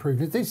obviously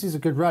improved. This is a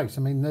good race.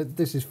 I mean,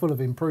 this is full of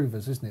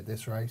improvers, isn't it,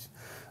 this race?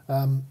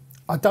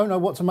 I don't know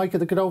what to make of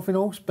the Godolphin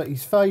horse, but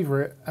he's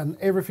favourite, and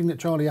everything that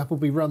Charlie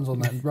Appleby runs on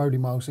that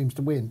Rolling Mile seems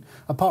to win,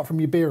 apart from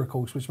Ubera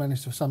course, which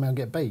managed to somehow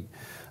get beat.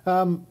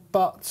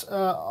 But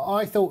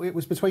I thought it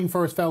was between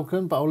Forest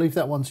Falcon, but I'll leave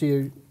that one to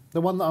you. The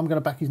one that I'm going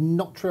to back is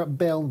Notre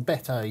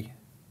Bellabete.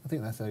 I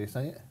think that's how you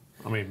say it.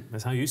 I mean,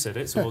 that's how you said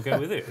it, so we'll go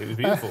with it. It was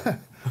beautiful.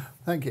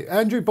 Thank you.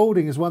 Andrew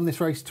Balding has won this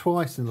race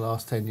twice in the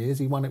last 10 years.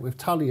 He won it with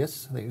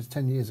Tullius, I think it was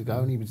 10 years ago,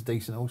 and he was a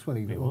decent horse when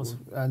he was.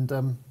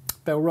 And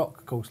Bell Rock,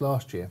 of course,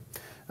 last year.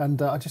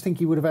 And I just think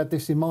he would have had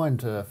this in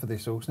mind for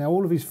this horse. Now,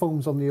 all of his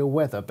form's on the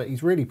all-weather, but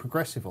he's really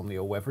progressive on the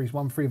all-weather. He's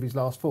won 3 of his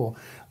last 4.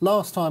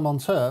 Last time on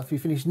turf, he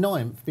finished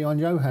 9th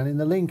behind Johan in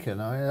the Lincoln.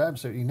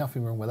 Absolutely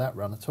nothing wrong with that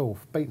run at all,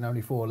 beaten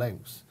only 4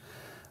 lengths.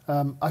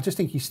 I just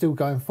think he's still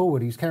going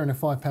forward. He's carrying a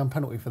 £5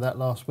 penalty for that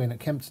last win at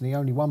Kempton. He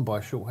only won by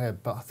a short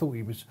head, but I thought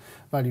he was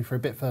valued for a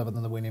bit further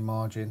than the winning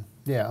margin.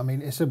 Yeah, I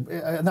mean, it's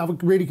another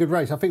really good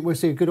race. I think we'll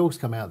see a good horse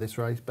come out of this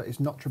race, but it's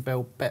Notre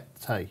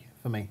Bellabete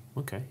for me.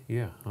 Okay,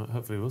 yeah.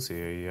 Hopefully we'll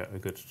see a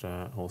good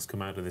horse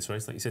come out of this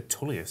race. Like you said,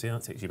 Tullius, yeah,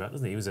 that takes you back,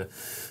 doesn't he? He was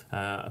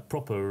a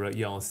proper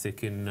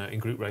yardstick in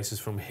group races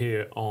from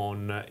here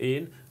on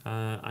in.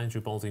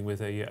 Andrew Balding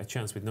with a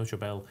chance with Notre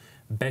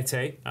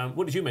Bellabete.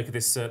 What did you make of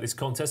this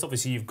contest?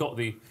 Obviously, you've got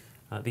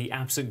the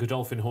absent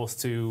Godolphin horse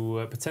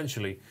to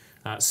potentially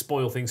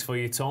spoil things for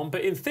you, Tom.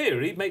 But in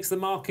theory, it makes the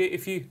market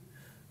if you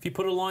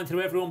put a line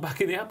through everyone back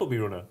in the Appleby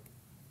runner.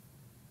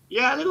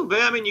 Yeah, a little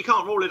bit. I mean, you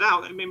can't rule it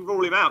out. I mean,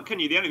 rule him out, can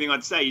you? The only thing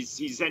I'd say is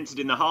he's entered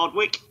in the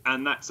Hardwick,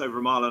 and that's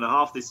over 1.5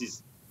 miles. This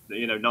is,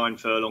 9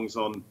 furlongs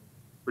on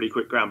pretty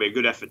quick ground. Be a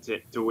good effort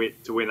to win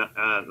there.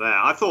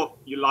 I thought,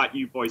 like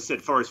you boys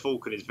said, Forest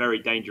Falcon is very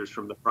dangerous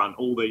from the front.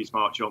 All these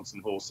Mark Johnson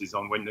horses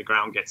on when the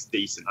ground gets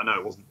decent. I know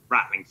it wasn't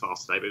rattling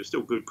fast today, but it was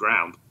still good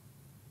ground.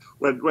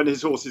 When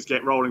his horses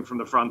get rolling from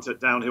the front at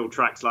downhill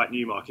tracks like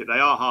Newmarket, they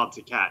are hard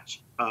to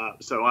catch.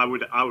 So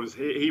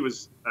he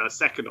was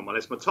second on my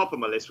list. My top of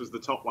my list was the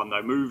top one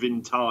though,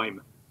 Moving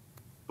Time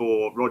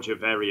for Roger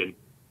Varian.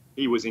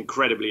 He was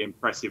incredibly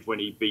impressive when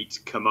he beat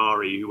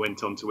Kamari, who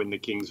went on to win the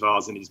King's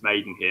Vase in his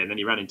maiden here. And then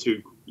he ran in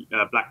 2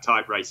 black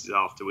type races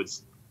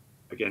afterwards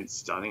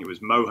against, I think it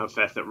was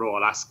Mohafeth at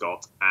Royal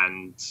Ascot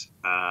and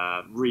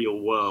Real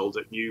World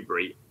at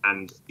Newbury.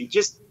 And he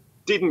just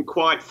didn't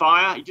quite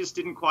fire. He just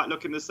didn't quite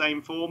look in the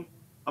same form.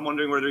 I'm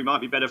wondering whether he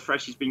might be better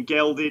fresh. He's been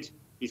gelded.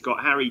 He's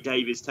got Harry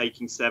Davies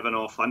taking 7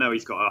 off. I know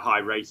he's got a high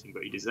rating,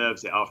 but he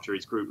deserves it after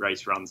his group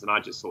race runs. And I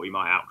just thought he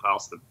might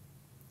outclass them.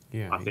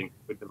 Yeah, I think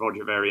with the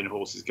Roger Varian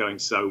horses going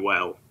so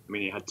well. I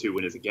mean, he had 2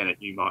 winners again at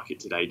Newmarket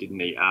today, didn't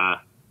he? I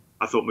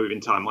thought Moving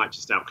Time might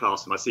just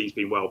outclass him. I see he's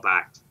been well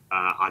backed.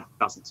 It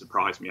doesn't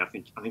surprise me. I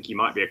think he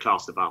might be a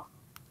class above.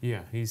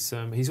 Yeah, he's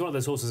one of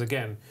those horses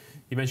again.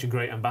 You mentioned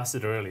Great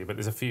Ambassador earlier, but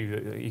there's a few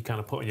that you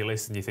kind of put on your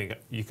list and you think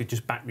you could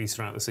just back these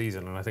throughout the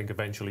season, and I think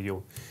eventually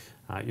you'll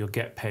you'll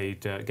get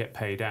paid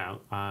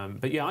out.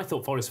 But yeah, I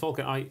thought Forest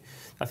Falcon.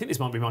 I think this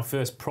might be my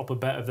first proper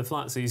bet of the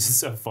flat season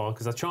so far,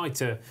 because I tried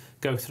to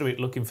go through it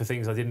looking for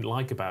things I didn't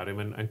like about him,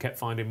 and kept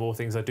finding more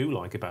things I do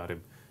like about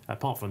him.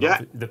 Apart from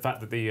the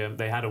fact that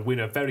they had a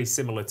winner very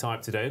similar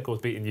type today, of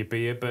course beating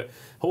Yabia, but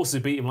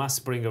horses beat him last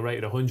spring are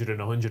rated 100 and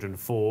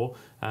 104.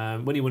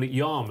 When he won at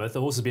Yarmouth,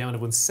 the horses behind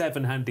have won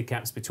 7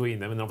 handicaps between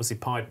them, and obviously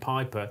Pied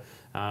Piper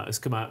has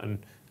come out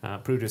and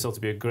proved himself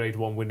to be a Grade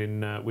 1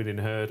 winning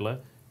hurdler.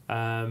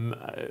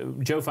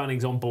 Joe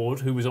Fanning's on board,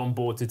 who was on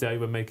board today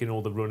when making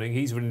all the running.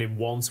 He's ridden him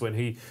once when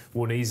he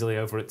won easily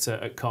over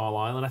at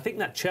Carlisle, and I think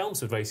that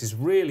Chelmsford race is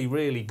really,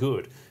 really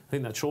good. I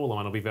think that Trawler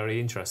line will be very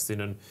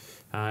interesting, and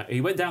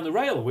he went down the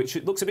rail, which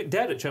it looks a bit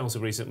dead at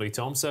Chelmsford recently,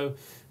 Tom. So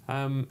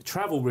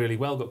travelled really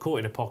well, got caught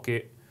in a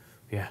pocket.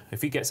 Yeah,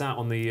 if he gets out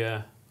on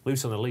the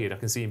loose on the lead, I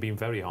can see him being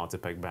very hard to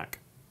peg back.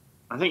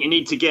 I think you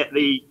need to get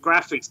the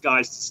graphics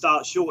guys to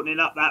start shortening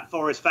up that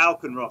Forest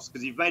Falcon, Ross,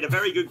 because you've made a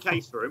very good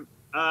case for him.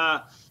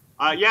 I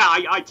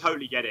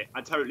totally get it.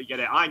 I totally get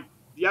it.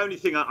 The only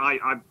thing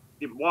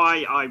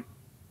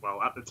well,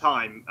 at the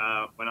time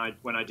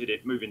when I did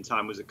it, moving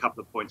time was a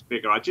couple of points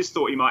bigger. I just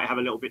thought he might have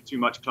a little bit too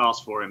much class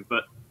for him,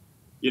 but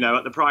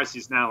at the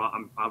prices now,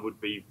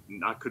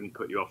 I couldn't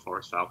put you off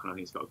Forest Falcon. I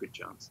think he's got a good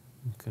chance.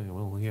 Okay,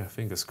 well, yeah,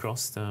 fingers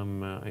crossed.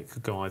 It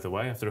could go either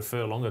way. After a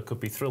furlong, I could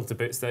be thrilled to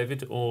bits,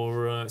 David,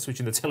 or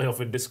switching the telly off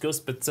in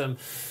disgust. But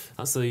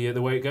that's the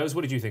way it goes.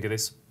 What did you think of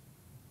this?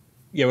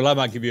 Yeah, well, I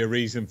might give you a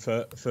reason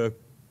for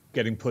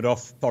getting put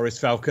off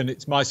Forest Falcon.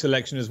 It's my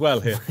selection as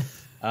well here.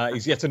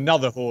 He's yet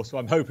another horse who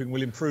I'm hoping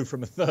will improve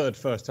from a third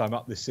first time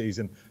up this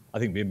season. I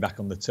think being back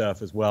on the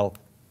turf as well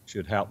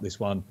should help this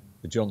one.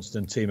 The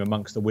Johnston team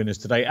amongst the winners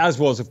today, as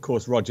was, of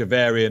course, Roger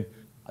Varian.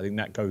 I think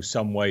that goes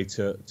some way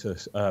to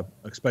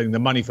explaining the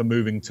money for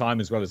moving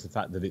time, as well as the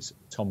fact that it's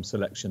Tom's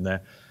selection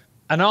there.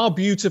 And Our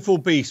Beautiful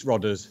Beast,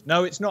 Rodders.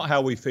 No, it's not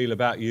How We Feel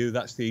About You.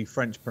 That's the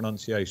French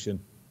pronunciation,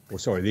 or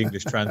sorry, the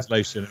English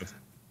translation of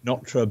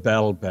Notre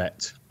Belle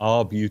Bête.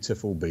 Our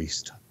Beautiful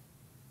Beast.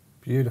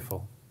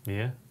 Beautiful.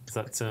 Yeah.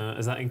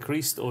 Has that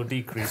increased or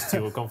decreased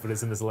your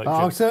confidence in the selection?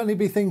 I'll certainly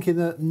be thinking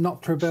that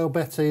Notre Belle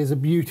Bête is a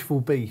beautiful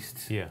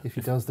beast. Yeah. If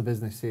he does the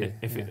business here.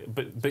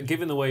 But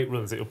given the way it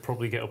runs, it'll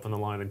probably get up on the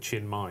line and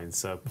chin mine.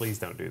 So please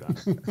don't do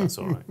that. That's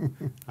all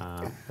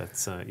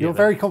right. You're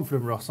very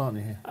confident, Ross, aren't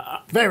you?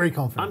 Very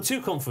confident. I'm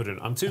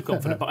too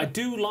confident. But I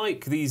do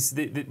like these.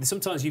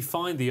 Sometimes you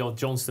find the odd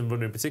Johnston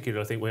runner in particular,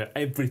 I think, where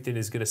everything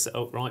is going to set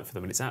up right for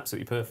them, and it's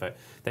absolutely perfect.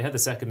 They had the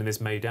second in this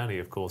May Danny,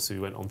 of course,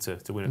 who went on to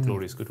win at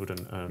Glorious Goodwood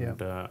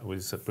and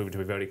was proven to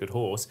be a very good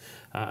horse.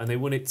 And they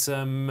won it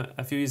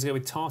a few years ago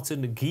with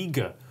Tartan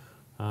Giga.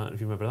 If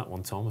you remember that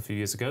one, Tom, a few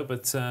years ago.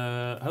 But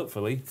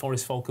hopefully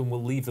Forest Falcon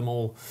will leave them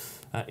all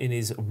in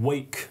his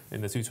wake in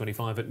the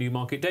 225 at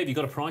Newmarket. Dave, you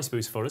got a price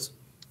boost for us?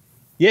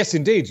 Yes,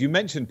 indeed. You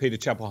mentioned Peter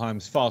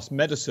Chapelheim's Fast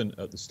Medicine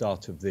at the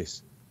start of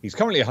this. He's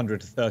currently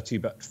 130,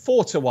 but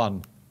 4 to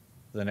 1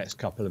 for the next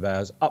couple of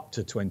hours, up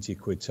to 20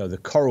 quid. So the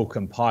Coral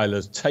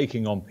Compilers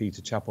taking on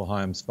Peter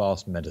Chapelheim's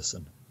Fast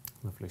Medicine.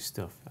 Lovely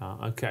stuff.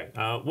 Okay,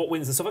 what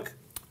wins the Suffolk?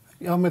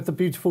 I'm with the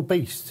Beautiful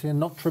Beast in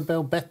Notre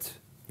Belle Bête.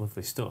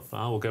 Lovely stuff.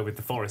 I will go with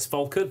the Forest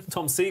Falcon.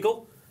 Tom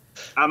Segal?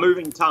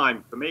 Moving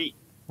time for me.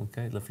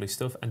 Okay, lovely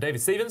stuff. And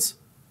David Stevens?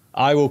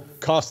 I will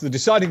cast the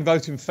deciding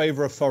vote in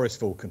favour of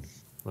Forest Falcon.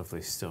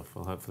 Lovely stuff.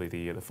 Well, hopefully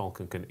the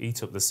Falcon can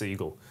eat up the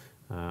Seagull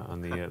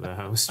on the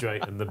home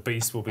straight, and the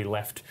Beast will be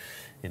left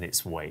in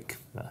its wake.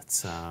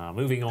 But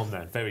moving on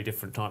then, very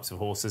different types of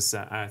horses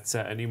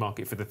at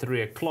Newmarket for the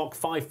 3 o'clock.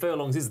 5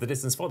 furlongs is the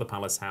distance for the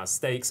Palace House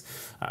Stakes,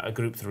 a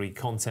Group 3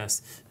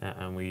 contest.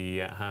 And we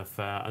have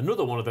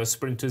another one of those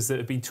sprinters that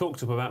have been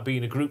talked up about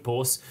being a group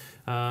horse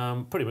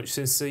pretty much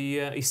since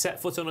he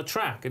set foot on a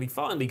track, and he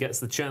finally gets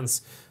the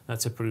chance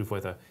to prove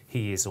whether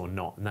he is or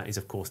not. And that is,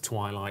 of course,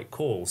 Twilight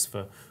Calls,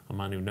 for a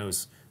man who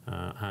knows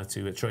how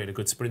to train a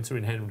good sprinter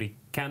in Henry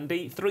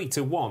Candy. 3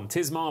 to 1.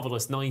 Tis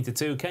Marvellous 9 to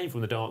 2. Came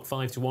from the Dark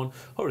 5 to 1.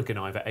 Hurricane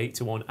Ivor 8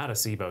 to 1.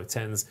 Arecibo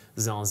 10s.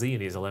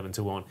 Zarzini is 11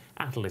 to 1.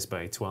 Atlas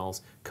Bay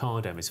 12s.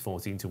 Cardem is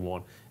 14 to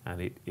 1.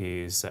 And it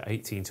is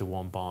 18 to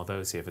 1 bar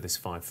those here for this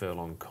 5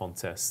 furlong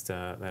contest.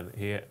 Then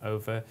here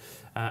over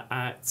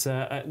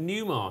at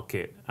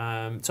Newmarket.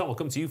 Tom, I'll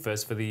come to you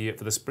first for the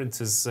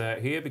sprinters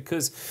here,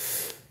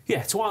 because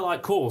yeah,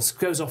 Twilight Calls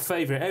goes off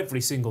favourite every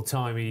single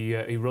time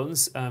he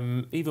runs.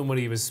 Even when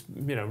he was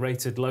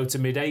rated low to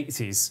mid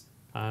 80s.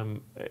 I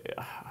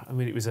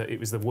mean, it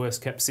was the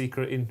worst kept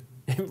secret in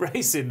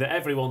racing, that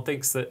everyone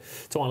thinks that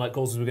Twilight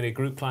Calls was going to be a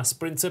group class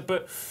sprinter.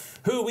 But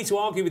who are we to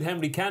argue with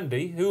Henry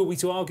Candy? Who are we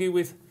to argue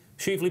with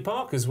Shively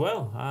Park as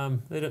well?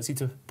 They don't seem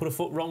to put a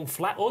foot wrong,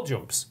 flat or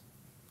jumps.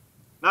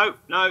 No,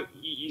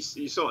 you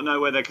sort of know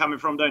where they're coming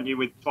from, don't you?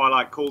 With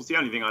Twilight Calls, the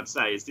only thing I'd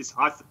say is this: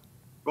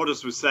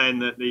 Rodders was saying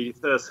that the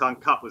Thirst Hunt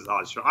Cup was the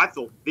hardest race. I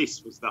thought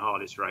this was the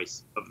hardest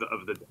race of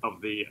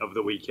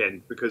the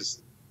weekend,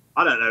 because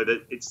I don't know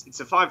that it's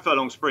a 5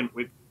 furlong sprint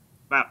with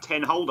about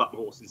 10 hold up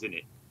horses in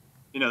it.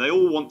 They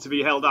all want to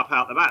be held up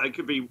out the back. They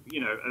could be,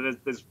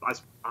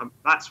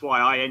 that's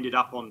why I ended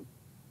up on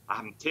I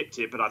haven't tipped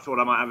it, but I thought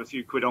I might have a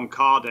few quid on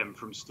Cardem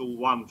from stall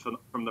 1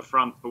 from the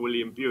front for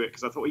William Buick,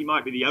 because I thought he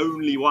might be the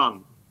only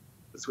one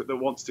that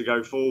wants to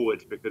go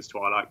forward, because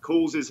Twilight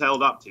Calls is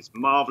held up. It's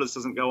Marvellous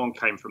doesn't go on,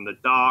 Came from the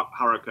Dark.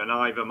 Hurricane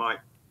Ivor might,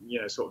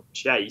 sort of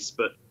chase,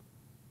 but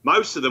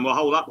most of them were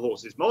hold up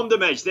horses.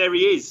 Mondamege, there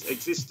he is,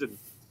 existent.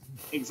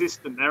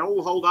 They're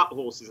all hold up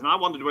horses, and I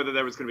wondered whether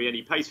there was going to be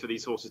any pace for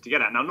these horses to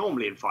get at. Now,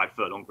 normally in 5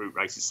 furlong group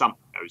races,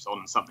 something goes on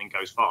and something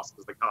goes fast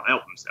because they can't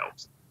help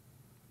themselves.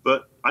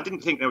 But I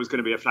didn't think there was going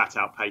to be a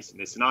flat-out pace in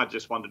this, and I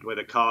just wondered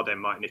whether Cardem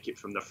might nick it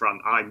from the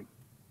front.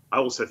 I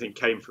also think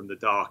Came from the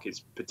Dark is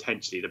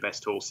potentially the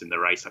best horse in the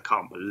race. I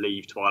can't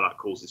believe Twilight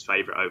Calls his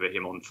favourite over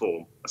him on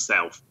form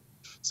myself.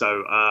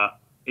 So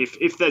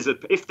if there's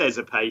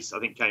a pace, I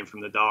think Came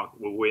from the Dark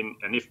will win.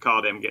 And if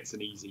Cardem gets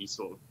an easy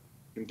sort of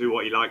can do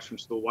what he likes from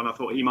stall 1, I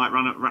thought he might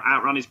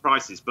outrun his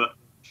prices, but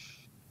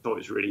I thought it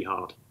was really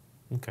hard.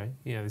 Okay,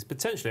 yeah, there's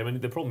potentially. I mean,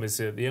 the problem is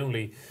the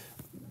only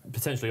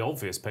potentially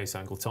obvious pace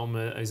angle, Tom,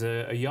 is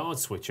a yard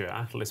switcher.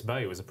 Atlas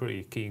Bay was a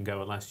pretty keen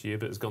goer last year,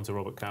 but has gone to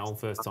Robert Cowell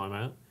first time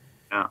out.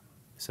 Yeah.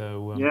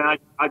 So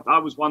I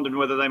was wondering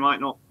whether they might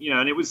not,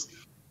 and it was.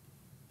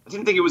 I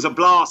didn't think it was a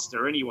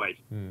blaster anyway.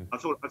 I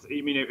thought,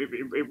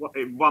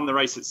 it won the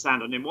race at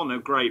Sandown. It won a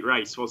great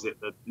race, was it?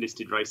 The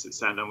listed race at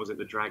Sandown, was it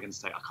the Dragon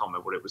State? I can't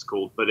remember what it was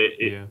called, but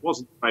it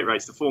wasn't a great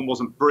race. The form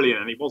wasn't brilliant,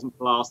 and it wasn't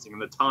blasting,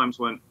 and the times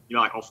weren't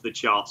off the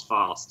charts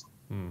fast.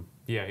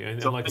 Yeah,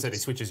 and like I said, he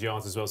switches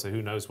yards as well, so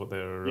who knows what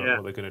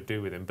they're going to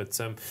do with him. But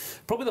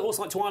probably the horse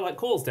like Twilight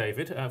Calls,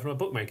 David, from a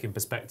bookmaking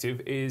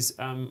perspective, is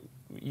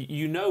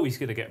he's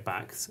going to get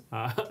backed.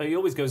 He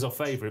always goes off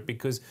favourite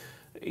because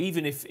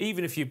even if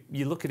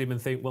you look at him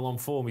and think, well, on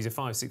form he's a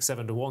 5, 6,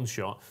 7 to 1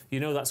 shot,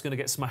 that's going to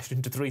get smashed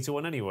into 3 to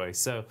 1 anyway.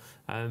 So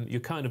you're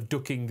kind of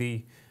ducking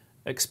the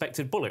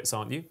expected bullets,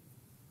 aren't you?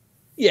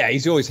 Yeah,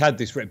 he's always had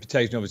this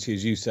reputation, obviously,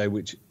 as you say,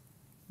 which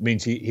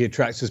means he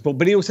attracts the sport.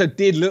 But he also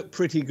did look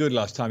pretty good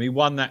last time. He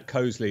won that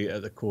Cosley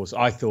at the course.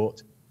 I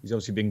thought he's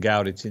obviously been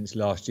gelded since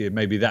last year.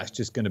 Maybe that's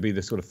just going to be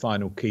the sort of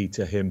final key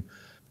to him.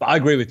 But I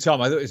agree with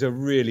Tom. I thought it was a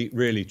really,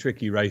 really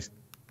tricky race.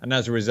 And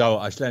as a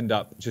result, I shall end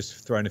up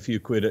just throwing a few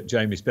quid at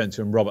Jamie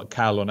Spencer and Robert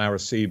Cowell on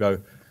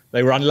Arecibo.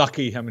 They were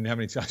unlucky. How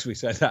many times we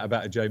said that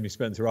about a Jamie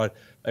Spencer ride?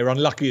 They were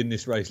unlucky in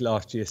this race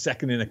last year,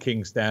 second in a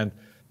King's Stand.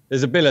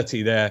 There's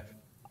ability there.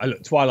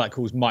 Look, Twilight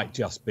Calls might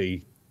just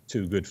be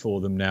too good for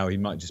them now. He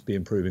might just be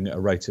improving at a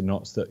rate of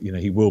knots that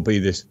he will be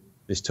this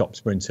top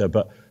sprinter.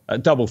 But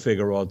at double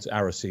figure odds,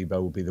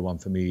 Arecibo will be the one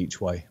for me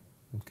each way.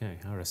 Okay,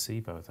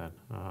 Arecibo then.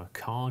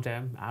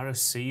 Cardem,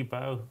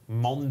 Arecibo,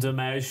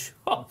 Mondamege.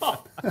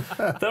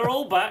 They're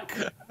all back.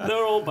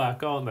 They're all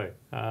back, aren't they?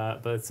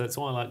 But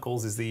Twilight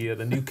Calls is the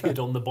new kid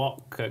on the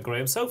block,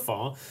 Graeme. So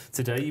far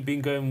today, you've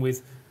been going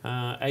with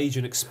age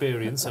and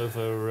experience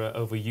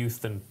over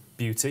youth and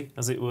beauty,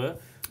 as it were.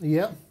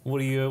 Yeah. What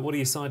are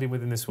you siding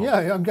with in this one?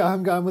 Yeah,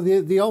 I'm going with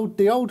the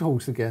old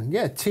horse again.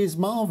 Yeah, Tis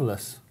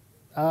Marvellous.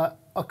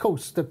 Of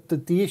course,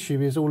 the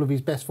issue is all of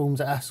his best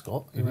forms at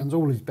Ascot. He runs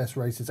all his best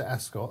races at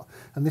Ascot,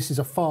 and this is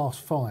a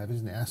fast 5,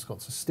 isn't it?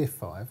 Ascot's a stiff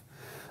 5.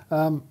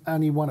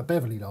 And he won at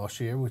Beverley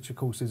last year, which of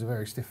course is a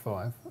very stiff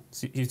 5.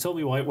 So you told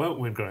me why it won't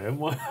win, Graeme.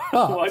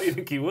 Why do you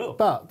think he will?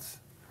 But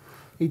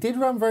he did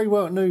run very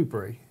well at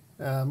Newbury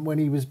when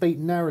he was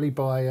beaten narrowly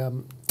by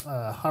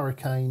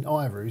Hurricane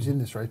Ivor, who's in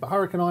this race. But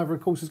Hurricane Ivor,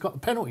 of course, has got the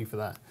penalty for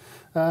that.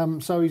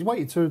 So he's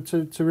waited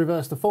to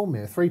reverse the form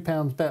here.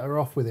 £3 better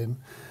off with him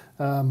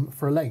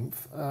for a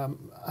length.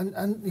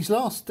 And his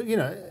last,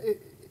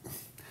 it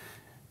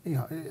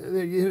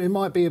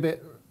might be a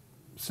bit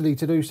silly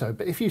to do so,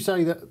 but if you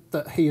say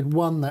that he had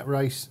won that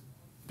race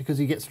because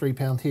he gets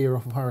 £3 here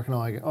off of Hurricane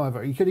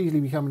Ivor, he could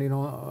easily be coming in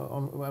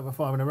on over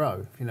 5 in a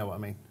row, if you know what I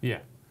mean. Yeah.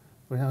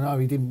 Well, I know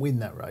he didn't win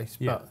that race,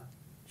 but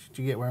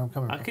do you get where I'm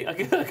coming from?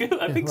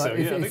 I think so.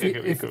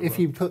 If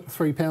you put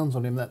 £3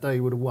 on him that day, he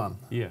would have won.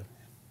 Yeah.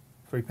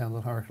 £3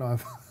 on Hurricane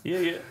Ivor.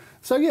 Yeah.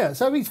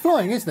 So he's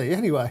flying, isn't he?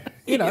 Anyway,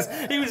 he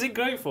was in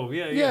great form.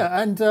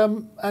 Yeah,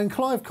 and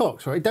Clive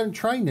Cox, right? Don't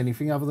train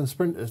anything other than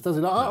sprinters, does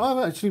he?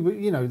 I've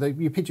actually,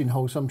 you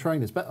pigeonhole some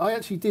trainers, but I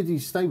actually did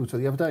his stable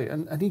tour the other day,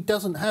 and he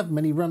doesn't have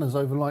many runners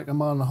over like a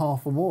mile and a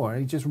half or more.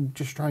 He just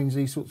trains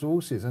these sorts of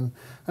horses, and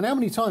how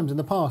many times in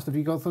the past have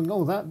you got to think,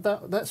 oh,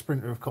 that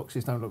sprinter of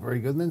Cox's don't look very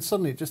good, and then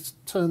suddenly it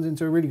just turns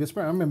into a really good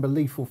sprinter. I remember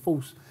Lethal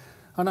Force.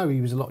 I know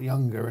he was a lot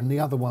younger, and the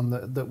other one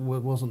that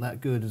wasn't that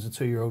good as a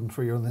 2-year-old and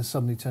 3-year-old, and then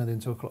suddenly turned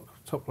into a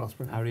top class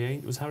sprinter.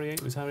 Was Harry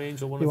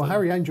Angel one of them? Well,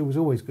 Harry Angel was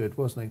always good,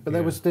 wasn't he? But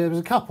there was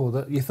a couple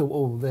that you thought,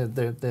 oh,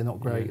 they're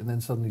not great, and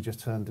then suddenly just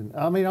turned in.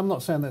 I mean, I'm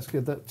not saying that's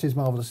good that Tis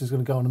Marvellous is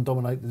going to go on and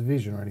dominate the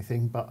division or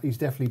anything, but he's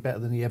definitely better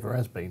than he ever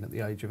has been at the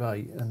age of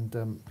 8.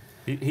 And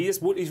he's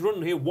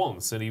run here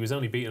once, and he was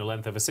only beaten a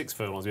length over 6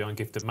 furlongs behind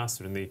Gifted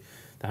Master in the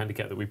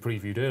handicap that we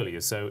previewed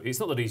earlier. So it's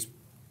not that he's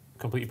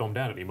completely bombed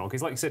out at Newmarket.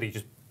 It's like you said, he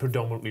just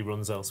predominantly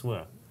runs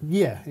elsewhere.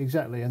 Yeah,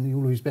 exactly, and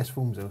all of his best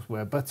forms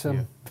elsewhere. But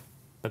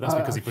but that's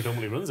because he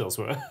predominantly runs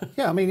elsewhere.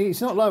 Yeah, I mean, it's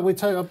not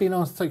like I've been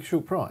asked to take a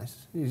short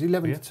price. He's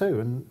 11 to 2,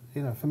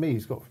 and for me,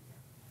 he's got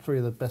three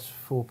of the best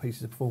four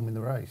pieces of form in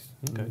the race,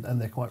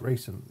 and they're quite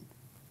recent.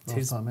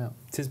 Last time out.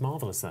 Tis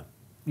marvellous then.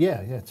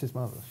 Yeah, tis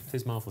marvellous.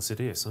 Tis marvellous it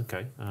is.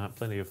 Okay,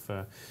 plenty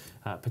of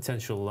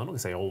potential. I'm not going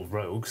to say old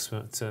rogues,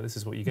 but this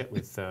is what you get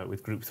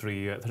with Group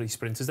 3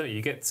 sprinters, don't you?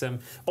 You get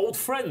old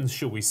friends,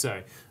 shall we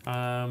say?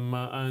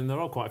 And there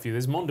are quite a few.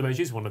 There's Mondemege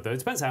is one of those.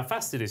 Depends how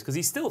fast it is, because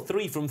he's still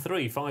 3 from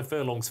 3, 5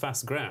 furlongs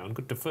fast ground.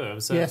 Good to firm.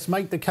 So. Yes,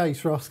 make the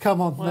case, Ross. Come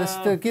on, let's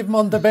give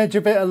Mondemege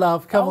a bit of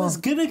love. Come on. I was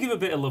going to give a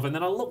bit of love, and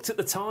then I looked at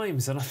the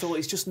times, and I thought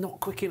it's just not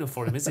quick enough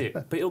for him, is it?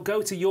 But he'll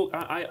go to York.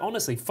 I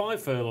honestly,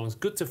 5 furlongs,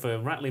 good to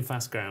firm, rattling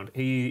fast ground.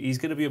 He's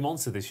going to be a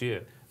monster this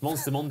year.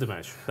 Monster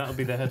Mondemege. That'll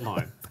be the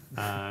headline.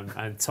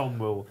 And Tom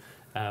will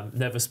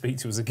never speak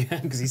to us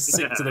again because he's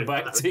sick to the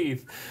back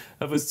teeth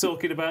of us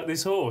talking about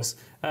this horse.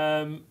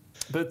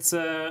 But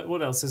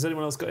what else? Has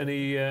anyone else got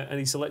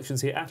any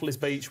selections here? Atlas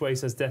Bay each way,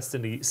 says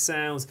Destiny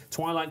Sounds.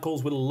 Twilight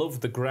Calls will love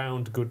the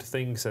ground. Good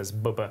thing, says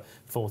Bubba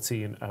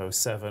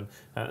 1407.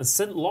 And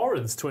St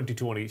Lawrence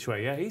 20-1 each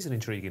way. Yeah, he's an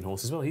intriguing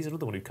horse as well. He's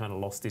another one who kind of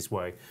lost his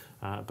way.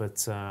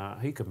 But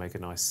he could make a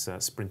nice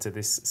sprinter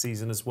this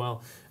season as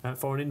well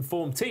for an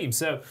informed team.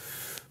 So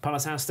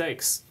Palace House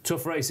Stakes,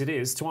 tough race it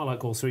is. Twilight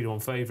Calls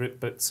 3-1 favourite,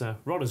 but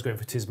Rodder's going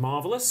for Tis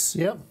Marvellous.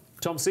 Yep.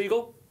 Tom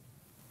Segal?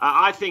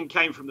 I think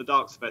Came From the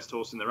Dark's the best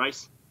horse in the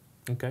race.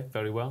 Okay,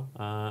 very well.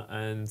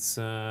 And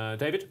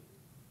David?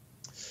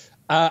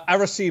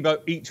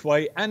 Arecibo each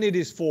way, and it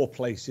is 4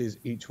 places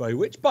each way,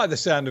 which by the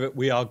sound of it,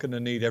 we are going to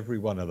need every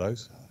one of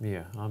those.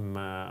 Yeah, and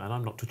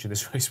I'm not touching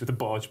this race with a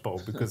barge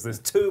pole because there's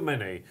too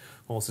many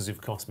horses who've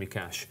cost me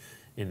cash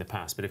in the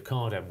past. But if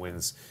Cardem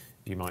wins,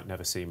 you might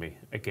never see me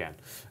again.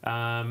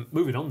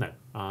 Moving on then,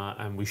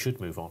 and we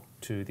should move on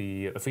to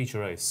the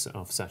feature race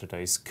of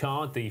Saturday's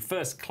card, the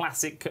first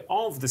classic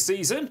of the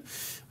season,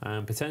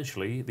 and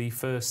potentially the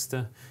first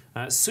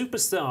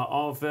superstar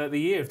of the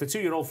year. If the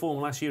 2-year-old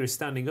form last year is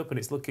standing up and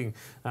it's looking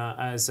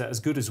as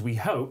good as we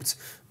hoped,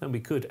 then we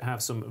could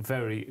have some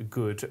very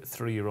good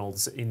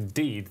 3-year-olds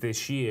indeed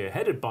this year,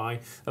 headed by,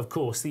 of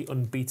course, the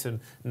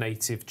unbeaten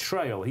Native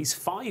Trail. He's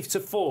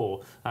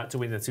 5-4 to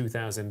win the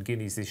 2,000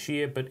 guineas this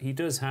year, but he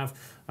does have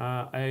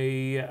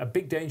a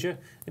big danger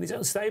in his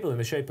own stable in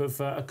the shape of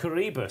a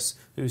Caribus,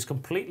 who's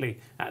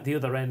completely at the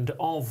other end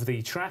of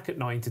the track at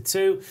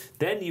 9-2.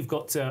 Then you've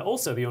got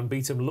also the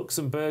unbeaten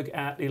Luxembourg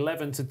at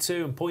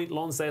 11-2 and Point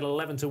Lonsdale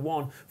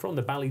 11-1 from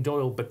the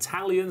Ballydoyle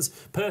Battalions.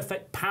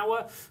 Perfect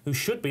Power, who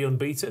should be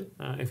unbeaten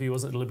if he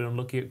wasn't a little bit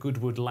unlucky at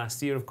Goodwood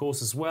last year, of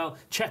course, as well.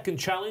 Check and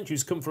Challenge,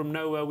 who's come from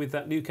nowhere with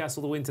that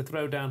Newcastle the win to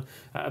throw down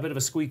a bit of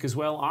a squeak as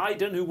well.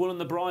 Iden, who won on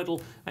the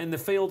bridle in the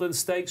Field and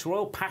Stakes.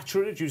 Royal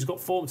Patronage, who's got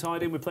form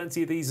tied in with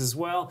plenty of these as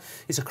well.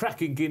 It's a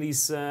cracking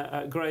Guineas,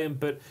 Graeme,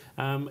 but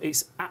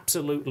it's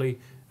absolutely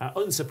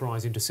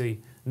unsurprising to see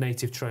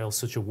Native Trail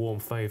such a warm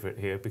favourite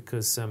here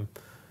because,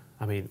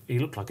 I mean, he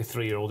looked like a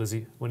 3-year-old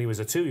when he was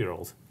a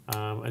 2-year-old.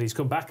 And he's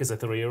come back as a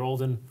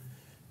 3-year-old and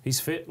he's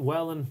fit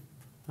well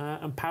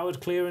and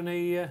powered clear in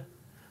a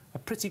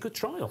pretty good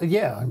trial.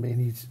 Yeah, I mean,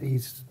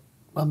 he's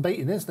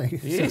unbeaten, isn't he?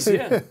 He is,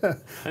 yeah.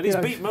 And he's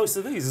beat most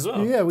of these as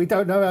well. Yeah, we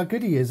don't know how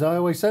good he is. I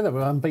always say that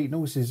with unbeaten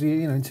horses.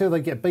 You know, until they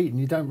get beaten,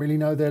 you don't really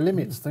know their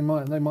limits. They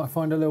might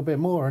find a little bit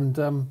more.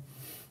 And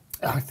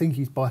I think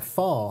he's by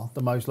far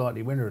the most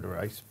likely winner of the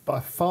race. By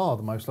far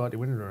the most likely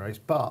winner of the race.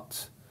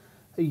 But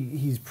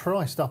he's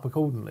priced up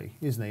accordingly,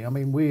 isn't he? I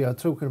mean, we are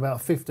talking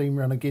about 15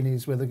 runner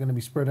guineas where they're going to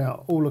be spread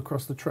out all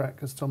across the track,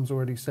 as Tom's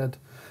already said.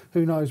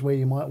 Who knows where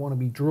you might want to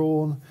be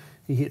drawn.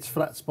 He hits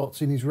flat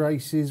spots in his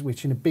races,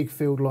 which in a big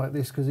field like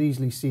this could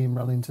easily see him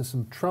run into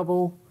some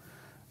trouble.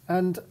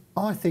 And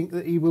I think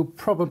that he will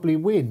probably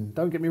win.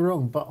 Don't get me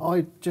wrong, but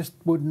I just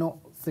would not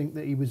think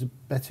that he was a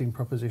betting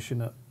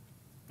proposition at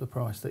the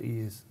price that he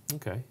is.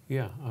 Okay,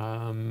 yeah.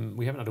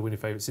 We haven't had a winning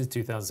favourite since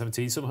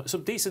 2017.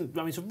 Some decent,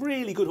 I mean, some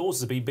really good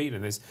horses have been beaten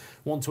in this.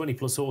 120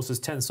 plus horses,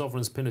 10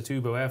 Sovereigns,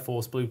 Pinatubo, Air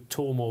Force Blue,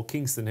 Tormore,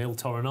 Kingston Hill,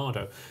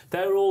 Toronado.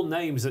 They're all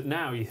names that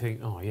now you think,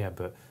 oh yeah,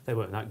 but they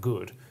weren't that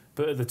good.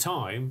 But at the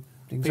time,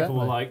 people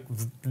were like,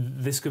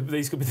 these could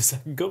be the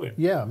second coming.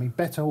 Yeah, I mean,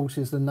 better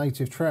horses than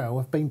Native Trail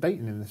have been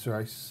beaten in this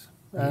race.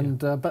 And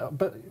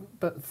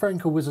but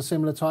Frankel was a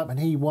similar type, and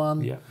he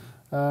won. Yeah.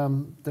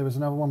 There was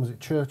another one, was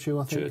it Churchill,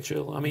 I think?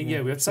 Churchill. I mean,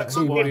 yeah, we had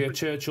Saxon Warrior,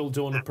 Churchill,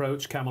 Dawn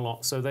Approach,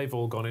 Camelot, so they've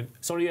all gone in.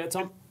 Sorry,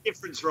 Tom?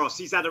 Difference, Ross.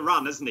 He's had a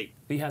run, hasn't he?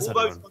 He has all had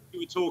a those run. ones we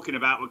were talking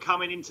about were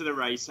coming into the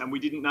race, and we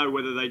didn't know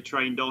whether they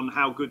trained on,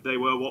 how good they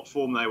were, what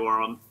form they were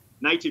on.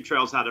 Native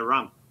Trail's had a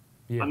run.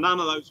 Yeah. And none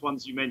of those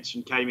ones you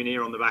mentioned came in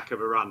here on the back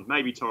of a run.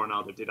 Maybe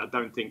Toronado did. I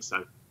don't think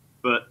so.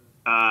 But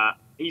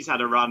he's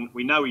had a run.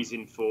 We know he's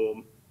in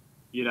form.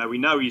 You know, we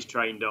know he's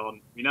trained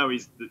on. We know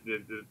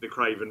the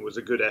Craven was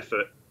a good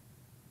effort.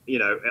 You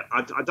know,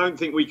 I don't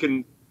think we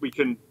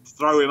can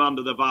throw him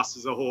under the bus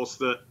as a horse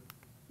that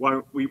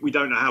won't. We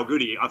don't know how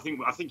good he is. I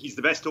think he's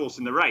the best horse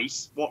in the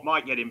race. What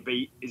might get him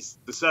beat is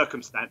the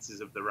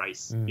circumstances of the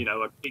race. You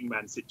know, a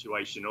Kingman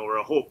situation or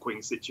a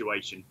Hawkwing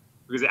situation.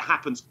 Because it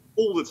happens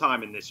all the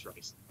time in this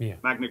race. Yeah.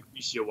 Magna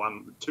Graecia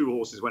won, 2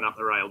 horses went up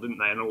the rail, didn't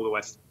they, and all the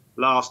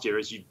last year,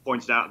 as you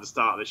pointed out at the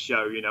start of the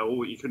show, you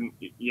know,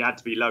 you had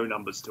to be low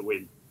numbers to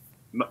win.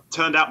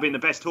 Turned out being the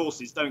best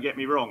horses. Don't get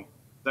me wrong.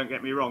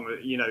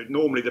 You know,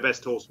 normally the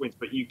best horse wins,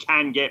 but you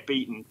can get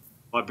beaten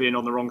by being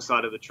on the wrong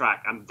side of the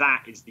track, and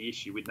that is the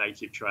issue with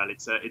Native Trail.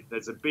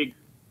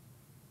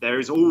 There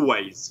is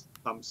always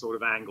some sort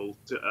of angle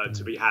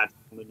to be had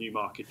on the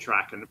Newmarket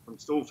track, and from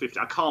stall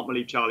 15, I can't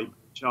believe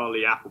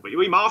Charlie Appleby.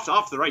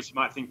 After the race, you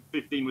might think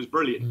 15 was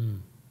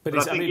brilliant. But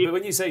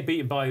when you say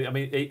beaten by, I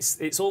mean,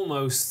 it's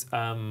almost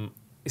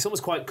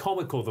quite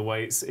comical the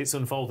way it's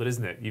unfolded,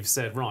 isn't it? You've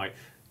said, right,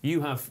 you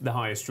have the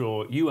highest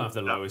draw, you have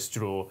the lowest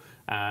draw,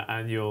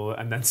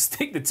 and then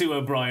stick the 2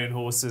 O'Brien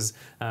horses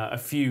a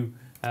few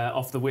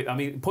off the width. I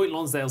mean, Point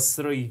Lonsdale's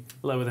 3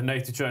 lower than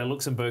Native Trail,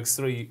 Luxembourg's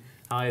 3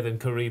 higher than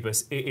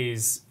Coribus.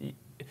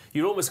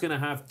 You're almost going to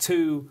have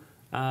 2,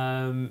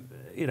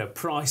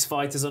 price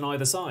fighters on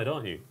either side,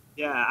 aren't you?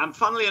 Yeah, and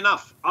funnily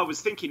enough, I was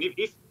thinking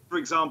if for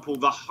example,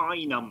 the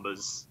high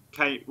numbers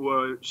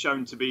were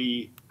shown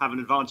to have an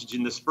advantage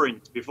in the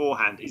sprint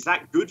beforehand, is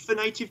that good for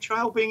Native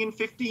Trail being in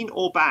 15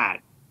 or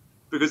bad?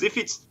 Because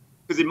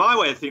in my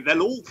way of thinking,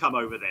 they'll all come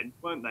over then,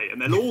 won't they? And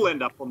they'll all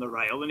end up on the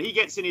rail, and he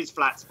gets in his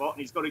flat spot,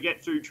 and he's got to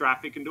get through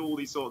traffic and do all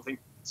these sort of things.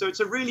 So it's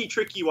a really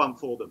tricky one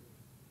for them.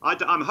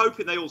 I'm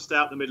hoping they all stay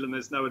out the middle and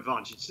there's no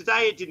advantage.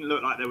 Today, it didn't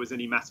look like there was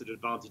any massive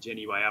advantage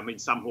anyway. I mean,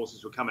 some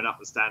horses were coming up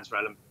the stands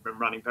rail and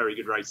running very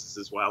good races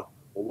as well.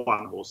 Or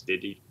one horse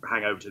did. He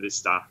hang over to this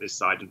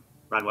side and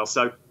ran well.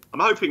 So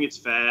I'm hoping it's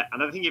fair.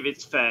 And I think if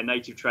it's fair,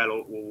 Native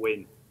Trail will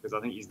win, because I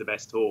think he's the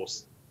best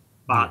horse.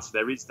 But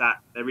there is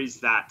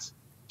that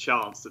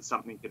chance that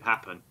something could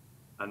happen.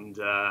 And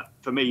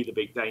for me, the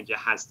big danger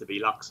has to be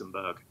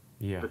Luxembourg.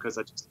 Yeah. Because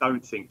I just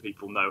don't think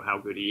people know how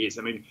good he is.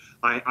 I mean,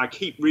 I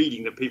keep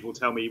reading that people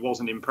tell me he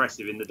wasn't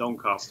impressive in the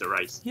Doncaster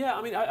race. Yeah,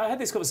 I mean, I had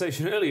this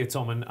conversation earlier,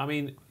 Tom, and I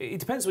mean,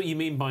 it depends what you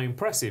mean by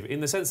impressive,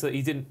 in the sense that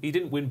he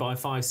didn't win by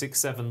 5, 6,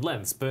 7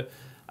 lengths. But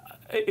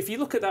if you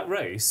look at that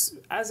race,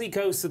 as he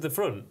goes to the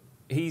front,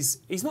 he's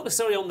not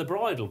necessarily on the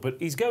bridle,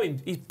 but he's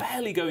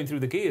barely going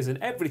through the gears, and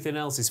everything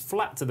else is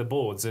flat to the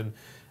boards. And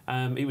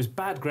it was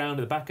bad ground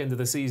at the back end of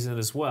the season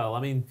as well. I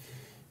mean,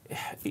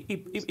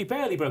 he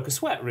barely broke a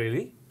sweat,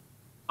 really.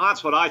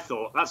 That's what I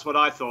thought.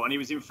 And he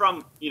was in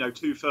front,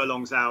 2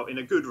 furlongs out in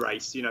a good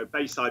race.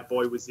 Bayside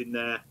Boy was in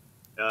there.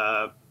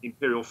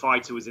 Imperial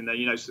Fighter was in there.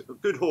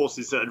 Good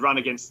horses that had run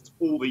against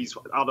all these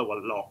other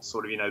lots,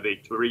 sort of, the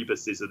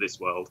Caribuses of this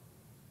world.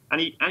 And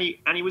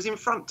he was in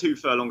front 2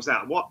 furlongs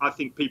out. What I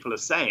think people are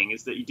saying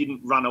is that he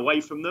didn't run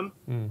away from them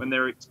when they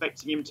were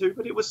expecting him to.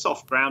 But it was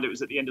soft ground. It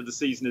was at the end of the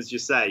season, as you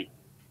say.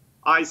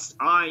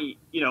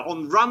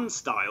 On run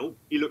style,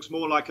 he looks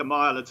more like a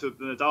miler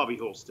than a Derby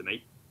horse to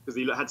me, because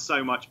he had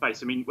so much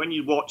pace. I mean, when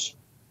you watch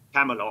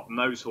Camelot and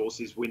those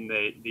horses win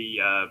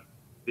the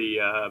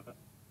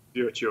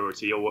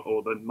Futurity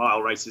or the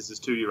mile races as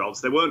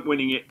 2-year-olds, they weren't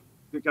winning it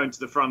going to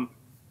the front,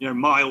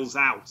 miles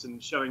out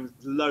and showing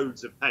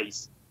loads of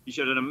pace. He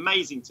showed an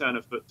amazing turn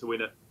of foot to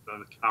win at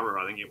the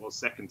Curragh, I think it was,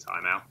 second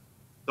time out.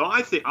 So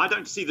I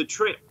don't see the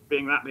trip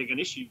being that big an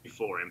issue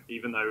for him,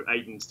 even though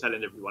Aidan's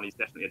telling everyone he's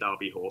definitely a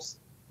Derby horse.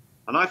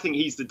 And I think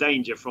he's the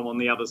danger from on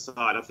the other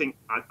side. I think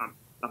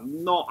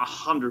I'm not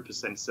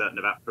 100% certain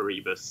about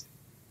Coribus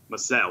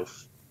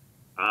myself.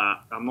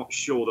 I'm not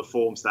sure the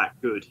form's that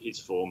good, his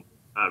form,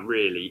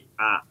 really.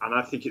 And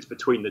I think it's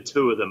between the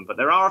 2 of them. But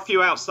there are a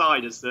few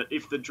outsiders that,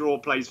 if the draw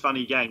plays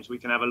funny games, we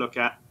can have a look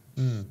at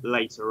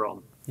later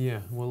on. Yeah,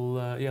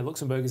 well,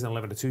 Luxembourg is an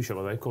 11-2 shot,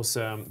 by the way. Of course,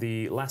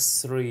 the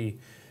last 3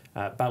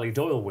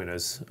 Ballydoyle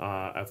winners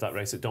of that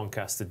race at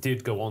Doncaster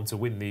did go on to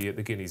win the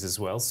Guineas as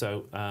well.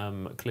 So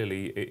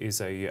clearly it is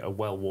a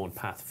well-worn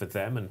path for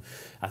them. And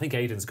I think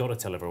Aidan's got to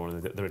tell everyone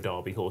that they're a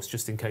Derby horse,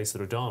 just in case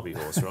they're a Derby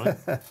horse, right?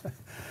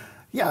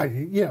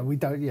 We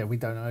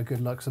don't know how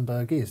good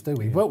Luxembourg is, do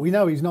we? Yeah. Well, we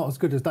know he's not as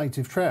good as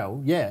Native Trail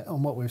yet,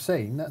 on what we've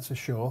seen, that's for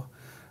sure.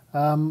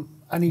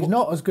 And he's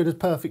not as good as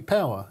Perfect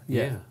Power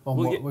yet, on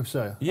what we've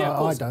seen. Yeah,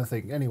 I don't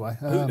think, anyway.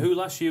 Who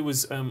last year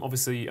was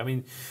obviously, I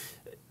mean,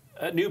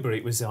 at Newbury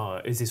it was,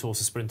 is this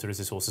horse a sprinter, is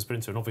this horse a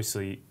sprinter? And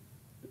obviously,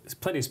 there's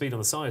plenty of speed on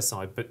the sire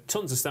side, but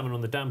tons of stamina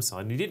on the dam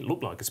side, and he didn't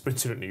look like a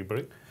sprinter at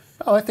Newbury.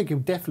 Oh, I think he'll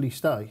definitely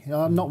stay.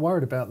 I'm not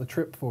worried about the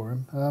trip for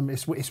him.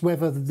 It's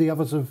whether the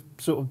others have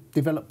sort of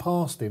developed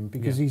past him,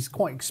 because he's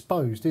quite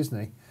exposed, isn't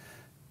he?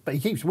 But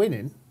he keeps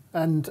winning,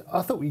 and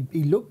I thought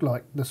he looked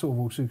like the sort of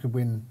horse who could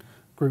win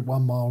Group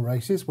 1 mile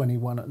races when he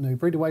won at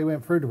Newbury. The way he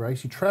went through the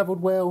race, he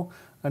travelled well,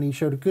 and he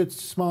showed a good,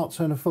 smart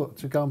turn of foot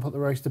to go and put the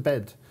race to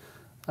bed.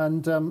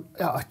 And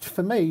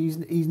for me,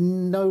 he's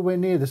nowhere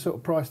near the sort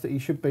of price that he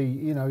should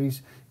be.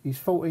 He's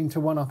 14 to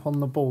 1 up on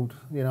the board.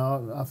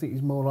 I think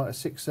he's more like a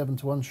 6, 7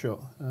 to 1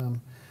 shot. And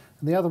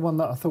the other one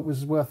that I thought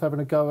was worth having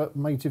a go at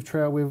Native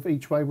Trail with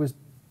each way was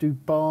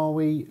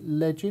Dubai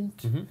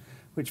Legend,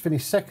 which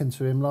finished second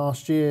to him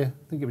last year.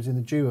 I think it was in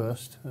the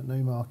Dewhurst at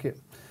Newmarket.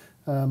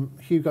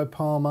 Hugo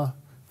Palmer,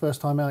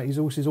 first time out. His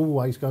horses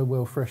always go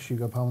well fresh,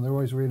 Hugo Palmer. They're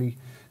always really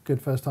good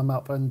first time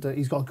up, and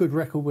he's got a good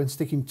record when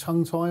sticking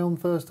tongue tie on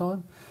first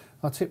time.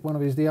 I tipped one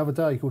of his the other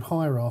day called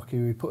Hierarchy,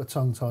 who he put a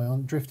tongue tie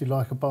on, drifted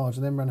like a barge,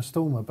 and then ran a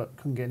Stormer, but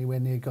couldn't get anywhere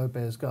near Go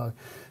Bears Go.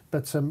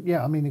 But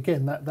yeah, I mean,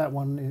 again, that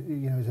one,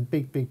 is a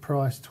big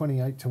price,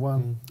 28 to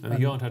 1. And the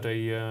yard had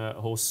a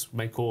horse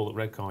make call at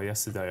Redcar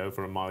yesterday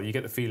over a mile. You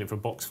get the feeling from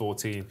box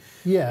 14.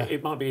 Yeah,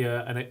 it might be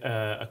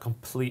a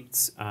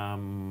complete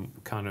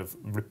kind of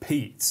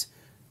repeat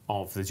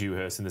of the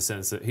Dewhurst in the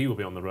sense that he will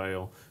be on the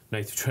rail,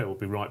 Native Trail will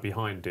be right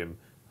behind him.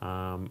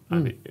 I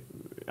mean,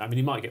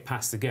 he might get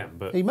passed again,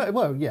 but he may,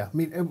 well, yeah. I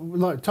mean,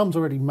 like Tom's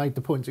already made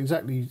the points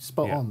exactly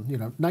spot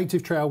on.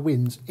 Native Trail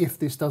wins if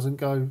this doesn't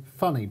go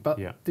funny, but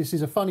this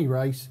is a funny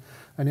race,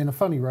 and in a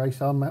funny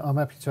race, I'm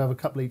happy to have a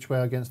couple each way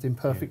against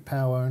Imperfect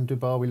Power and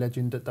Dubawi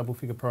Legend at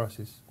double-figure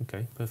prices.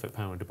 Okay, Perfect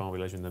Power and Dubawi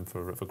Legend then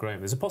for Graeme.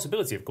 There's a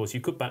possibility, of course,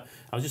 you could back.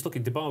 I was just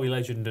looking Dubawi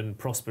Legend and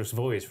Prosperous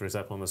Voyage, for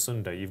example, on the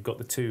Sunday. You've got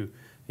the two.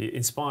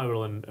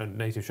 Inspiral and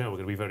Native Trail are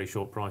going to be very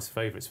short price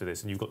favourites for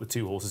this, and you've got the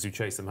two horses who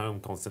chase them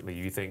home constantly.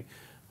 You think,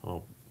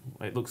 oh,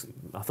 it looks.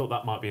 I thought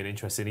that might be an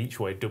interesting each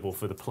way double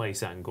for the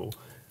place angle.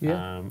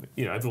 Yeah.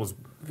 Everyone's.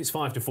 If it's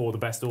 5 to 4 the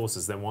best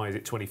horses, then why is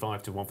it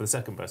 25 to 1 for the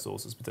second best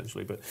horses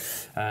potentially? But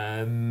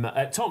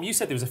Tom, you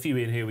said there was a few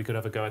in here we could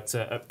have a go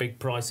at big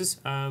prices.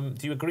 Do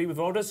you agree with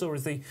Rodders, or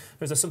is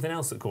there something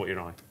else that caught your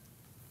eye?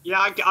 Yeah,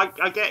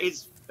 I get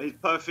his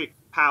Perfect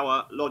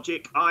Power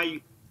logic.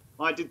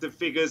 I did the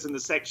figures and the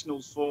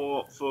sectionals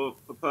for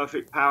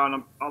Perfect Power,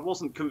 and I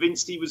wasn't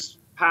convinced he was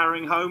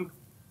powering home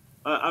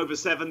over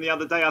 7 the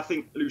other day. I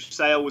think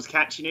Lucille was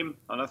catching him,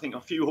 and I think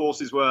a few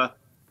horses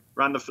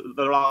ran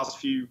the last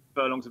few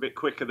furlongs a bit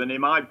quicker than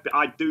him. I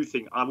do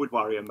think I would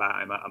worry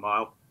about him at a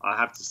mile, I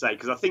have to say,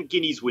 because I think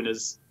Guineas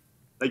winners,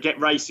 they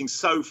get racing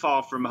so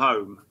far from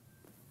home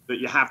that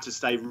you have to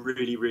stay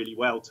really, really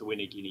well to win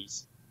a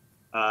Guineas.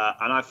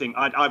 And I think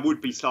I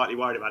would be slightly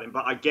worried about him,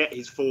 but I get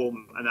his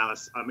form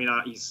analysis. I mean,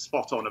 he's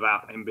spot on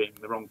about him being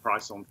the wrong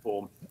price on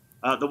form.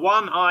 The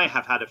one I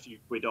have had a few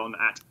quid on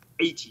at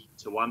 80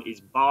 to 1 is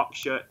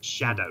Berkshire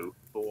Shadow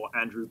for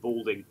Andrew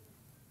Balding.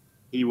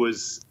 He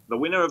was the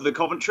winner of the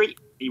Coventry.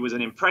 He was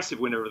an impressive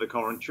winner of the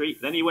Coventry.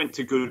 Then he went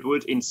to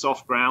Goodwood in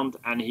soft ground,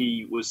 and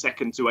he was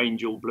second to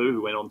Angel Blue,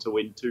 who went on to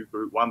win 2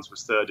 Group 1s,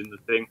 was third in the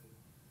thing.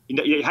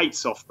 He hates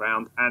soft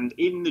ground. And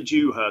in the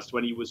Dewhurst,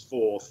 when he was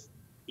 4th,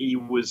 he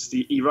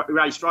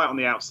raced right on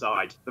the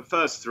outside. The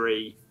first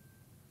 3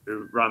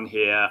 who run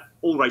here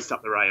all raced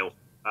up the rail.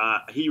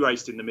 He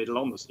raced in the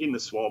middle in the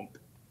swamp,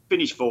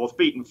 finished 4th,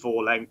 beaten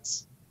 4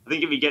 lengths. I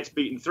think if he gets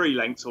beaten 3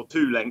 lengths or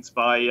 2 lengths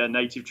by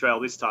Native Trail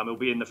this time, he'll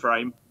be in the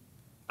frame.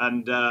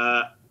 And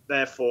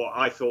therefore,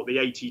 I thought the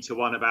 80 to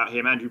 1 about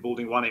him. Andrew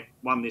Balding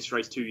won this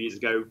race 2 years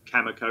ago,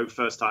 Cameco,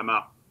 first time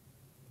up.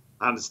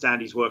 I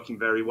understand he's working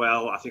very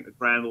well. I think the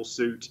ground will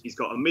suit. He's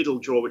got a middle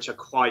draw, which I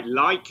quite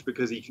like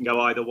because he can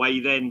go either way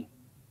then.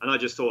 And I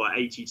just thought at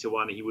 80 to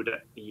 1,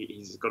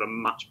 he's got a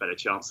much better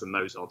chance than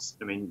those odds.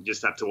 I mean, you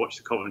just have to watch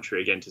the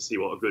Coventry again to see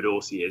what a good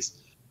horse he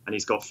is. And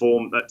he's got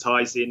form that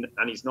ties in.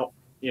 And he's not,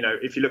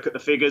 if you look at the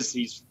figures,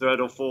 he's 3rd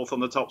or 4th on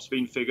the top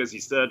spin figures.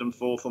 He's 3rd and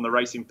 4th on the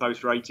Racing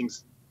Post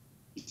ratings.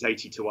 He's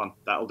 80 to 1.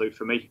 That'll do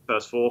for me,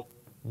 first 4.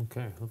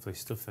 Okay, lovely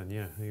stuff then,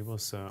 yeah. He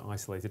was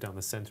isolated down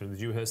the centre in the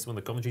Dewhurst when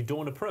the Coventry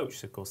Dawn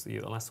approached. Of course, the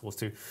last horse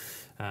to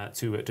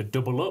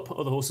double up.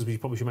 Other horses we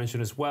probably should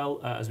mention as well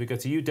as we go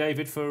to you,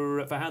 David,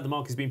 for how the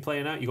market's been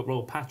playing out. You've got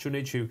Royal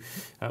Patronage, who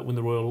won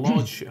the Royal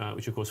Lodge,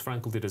 which of course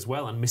Frankel did as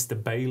well, and Mr.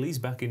 Bailey's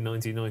back in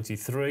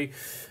 1993.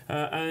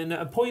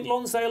 And Point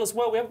Lonsdale as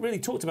well. We haven't really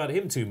talked about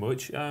him too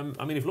much. I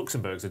mean, if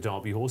Luxembourg's a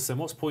Derby horse, then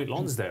what's Point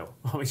Lonsdale?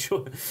 I mean,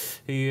 sure,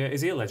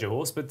 is he a Ledger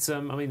horse? But, I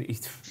mean,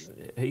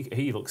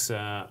 he looks...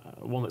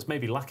 one that's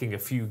maybe lacking a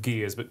few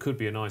gears, but could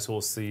be a nice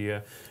horse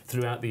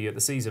throughout the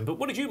season. But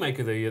what did you make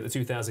of the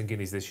 2,000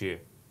 guineas this year?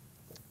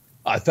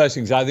 First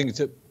things, I think it's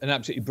an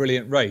absolutely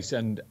brilliant race,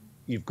 and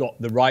you've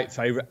got the right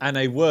favourite and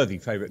a worthy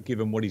favourite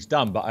given what he's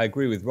done. But I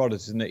agree with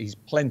Rodders in that he's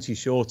plenty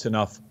short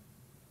enough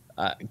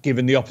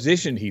given the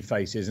opposition he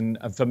faces. And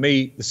for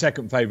me, the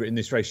second favourite in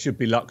this race should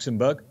be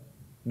Luxembourg,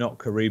 not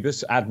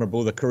Caribus.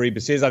 Admirable the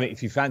Caribus is. I think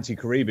if you fancy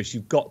Caribus,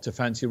 you've got to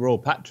fancy Royal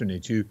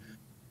Patronage, who,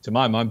 to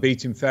my mind,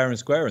 beat him fair and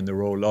square in the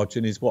Royal Lodge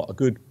and is, a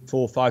good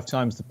 4 or 5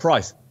 times the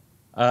price.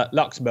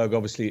 Luxembourg,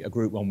 obviously, a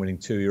Group 1 winning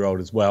 2-year-old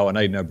as well, and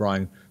Aidan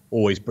O'Brien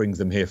always brings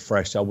them here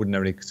fresh, so I wouldn't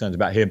have any concerns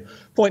about him.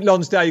 Point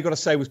Lonsdale, you've got to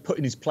say, was put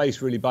in his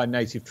place, really, by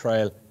Native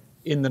Trail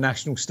in the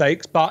National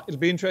Stakes, but it'll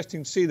be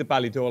interesting to see the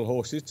Ballydoyle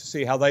horses, to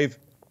see how they've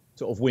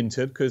sort of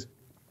wintered, because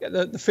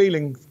the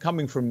feeling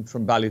coming from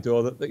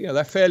Ballydoyle that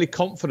they're fairly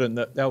confident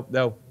that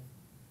they'll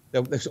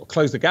sort of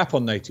close the gap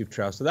on Native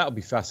Trail, so that'll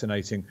be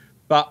fascinating.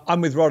 But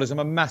I'm with Rodders. I'm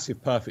a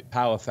massive Perfect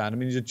Power fan. I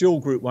mean, he's a dual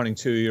Group 1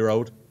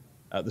 2-year-old,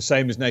 the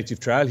same as Native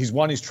Trail. He's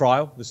won his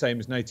trial, the same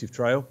as Native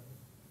Trail.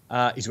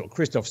 He's got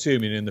Christoph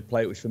Sumin in the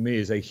plate, which for me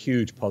is a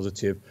huge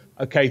positive.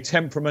 Okay,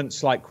 temperament,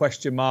 slight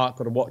question mark.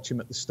 Got to watch him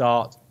at the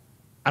start.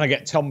 And I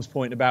get Tom's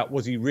point about,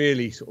 was he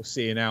really sort of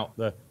seeing out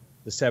the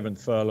 7th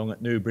furlong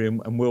at Newbury,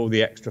 and will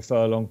the extra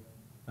furlong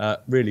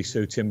really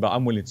suit him? But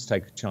I'm willing to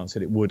take a chance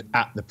that it would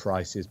at the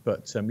prices.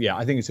 But yeah,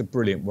 I think it's a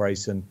brilliant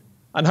race, and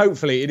And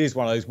hopefully it is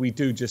one of those, we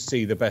do just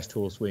see the best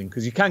horse win,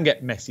 because you can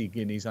get messy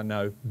Guineas, I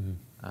know.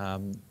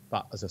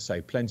 But as I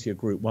say, plenty of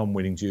Group 1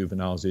 winning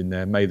juveniles in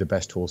there. May the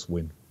best horse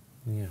win.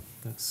 Yeah,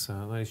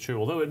 that is true.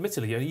 Although,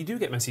 admittedly, you do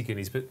get messy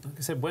Guineas, but like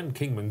I said, when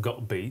Kingman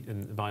got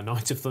beat by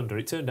Night of Thunder,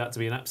 it turned out to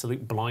be an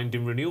absolute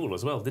blinding renewal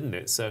as well, didn't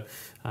it? So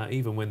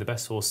even when the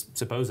best horse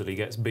supposedly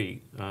gets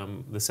beat,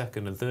 the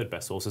second and third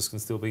best horses can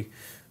still be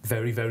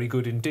very, very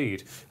good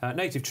indeed.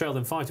 Native Trail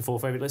then 5 to 4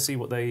 favourite. Let's see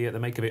what they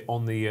make of it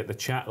on the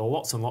chat.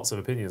 Lots and lots of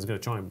opinions. I'm going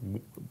to try and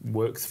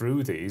work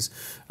through these.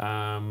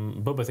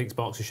 Bubba thinks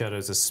Berkshire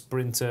Shadow's a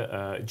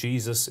sprinter.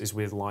 Jesus is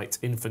with Light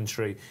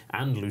Infantry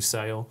and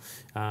Lusail.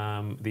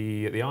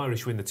 The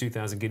Irish win the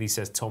 2,000 Guineas,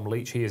 says Tom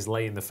Leach. He is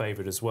laying the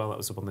favourite as well. That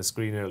was up on the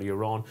screen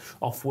earlier on.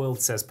 Offworld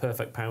says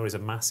Perfect Power is a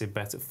massive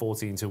bet at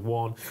 14 to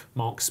 1.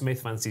 Mark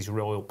Smith fancies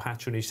Royal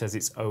Patronage, says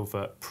it's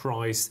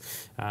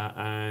overpriced.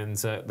 And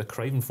the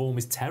Craven form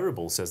is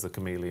terrible, says the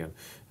Chameleon,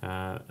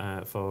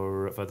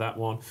 for that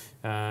one.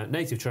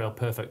 Native Trail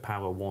Perfect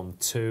Power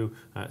 1-2,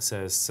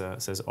 says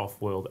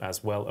Offworld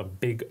as well. A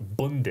big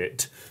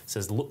bundit,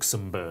 says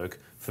Luxembourg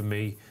for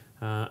me.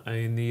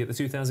 In the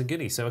 2,000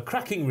 Guineas. So a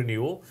cracking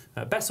renewal.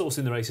 Best horse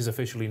in the race is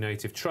officially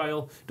Native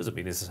Trail. Doesn't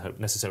mean it's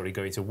necessarily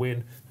going to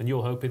win. And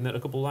you're hoping that a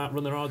couple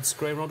outrun their odds,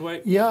 Graeme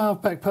Rodway? Yeah,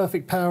 I've backed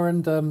Perfect Power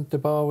and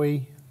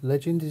Debawi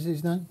Legend is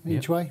his name,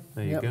 each way.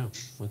 There you go.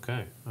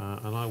 Okay.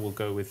 And I will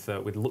go with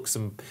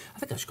Luxembourg. I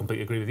think I should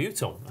completely agree with you,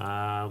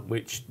 Tom,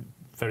 which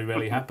very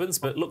rarely happens.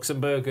 But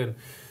Luxembourg and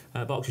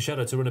Berkshire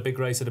Shadow to run a big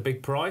race at a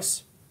big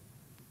price.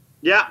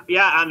 Yeah,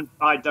 and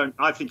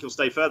I think he'll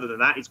stay further than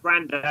that. His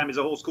granddam is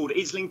a horse called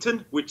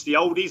Islington, which the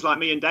oldies like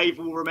me and Dave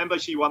will remember.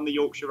 She won the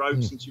Yorkshire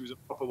Oaks and she was a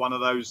proper one of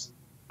those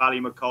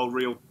Ballymacole,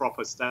 real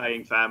proper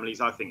staying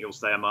families. I think he'll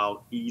stay a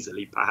mile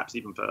easily, perhaps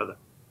even further.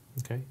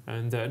 Okay,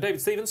 and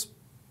David Stevens?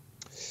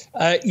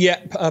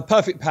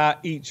 Perfect Power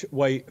each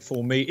way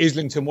for me.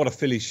 Islington, what a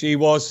filly she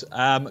was.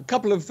 A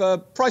couple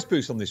of price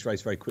boosts on this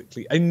race very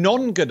quickly. A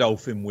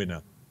non-Godolphin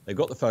winner. They've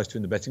got the first two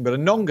in the betting, but a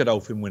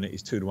non-Godolphin winner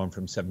is 2 to 1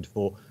 from 7 to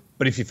 4.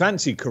 But if you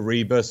fancy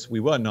Caribus, we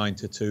were 9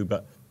 to 2,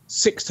 but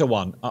 6 to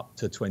 1 up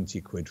to 20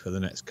 quid for the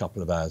next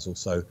couple of hours or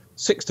so.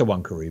 6 to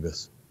 1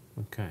 Caribus.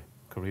 Okay.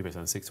 Caribus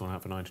and 6 to 1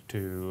 out for 9 to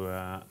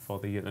 2 for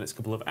the next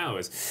couple of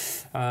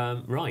hours.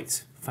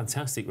 Right.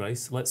 Fantastic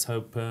race. Let's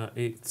hope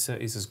it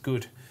is as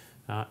good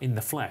in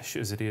the flesh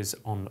as it is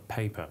on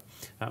paper.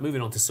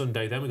 Moving on to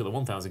Sunday then, we've got the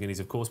 1,000 Guineas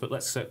of course, but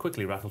let's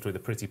quickly rattle through the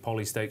Pretty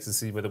Polly Stakes and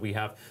see whether we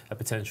have a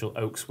potential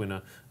Oaks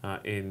winner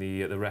in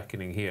the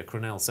reckoning here.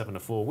 Cronell 7 to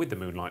 4 with the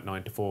Moonlight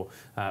 9 to 4.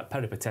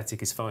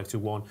 Peripatetic is 5 to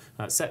 1.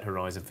 Set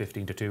Horizon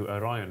 15 to 2.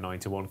 Orion 9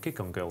 to 1. Kick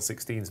on Girl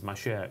 16s.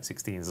 Macher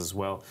 16s as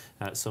well.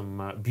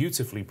 Some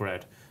beautifully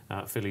bred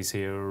fillies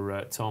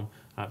here, Tom.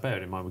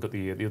 Bear in mind we've got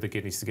the other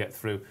Guineas to get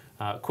through.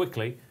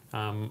 Quickly,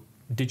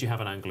 did you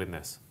have an angle in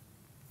this?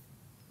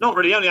 Not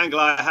really. The only angle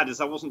I had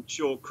is I wasn't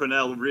sure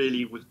Cronell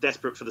really was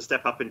desperate for the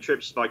step up in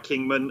trips by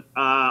Kingman.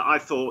 I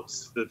thought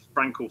the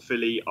Frankel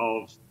filly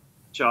of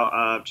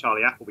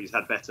Charlie Appleby's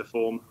had better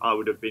form. I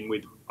would have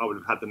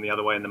had them the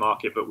other way in the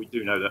market, but we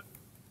do know that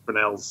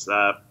Cronell's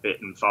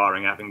bit and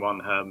firing, having won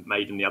her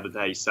maiden the other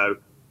day. So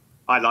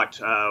I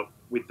liked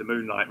with the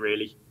Moonlight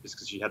really, just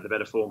because she had the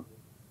better form.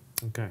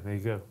 Okay, there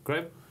you go,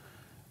 Graeme.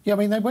 Yeah, I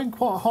mean, they went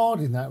quite hard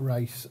in that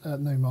race at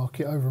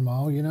Newmarket over a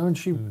mile, you know, and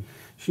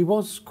she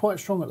was quite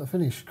strong at the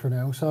finish,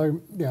 Cronell.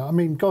 So, yeah, I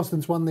mean,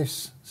 Gosden's won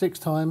this 6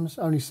 times,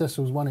 only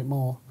Cecil's won it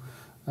more.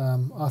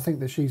 I think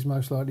that she's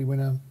most likely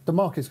winner. The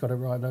market's got it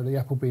right, though. The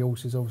Appleby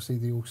horse is obviously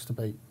the horse to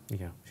beat.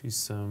 Yeah,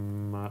 she's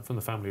from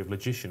the family of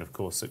Logician, of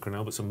course, at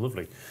Cronell, but some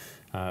lovely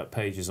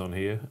pages on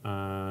here.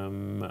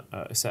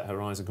 Set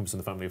Horizon comes from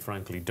the family of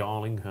Frankly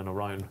Darling, and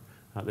Orion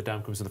the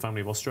Dam comes from the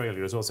family of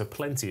Australia as well. So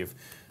plenty of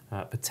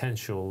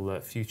potential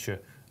future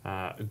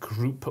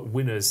group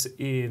winners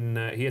in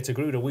here.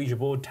 Tagruda, Ouija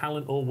Board,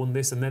 Talent all won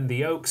this, and then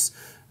the Oaks.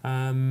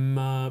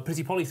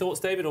 Pretty Polly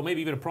thoughts, David, or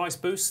maybe even a price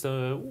boost,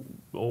 or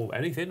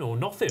anything, or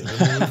nothing, and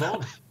we'll move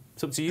on.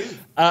 It's up to you.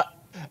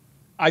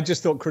 I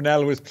just thought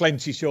Cronell was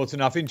plenty short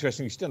enough.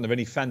 Interestingly, she doesn't have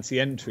any fancy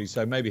entries,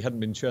 so maybe hadn't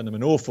been showing them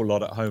an awful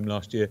lot at home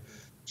last year.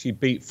 She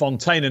beat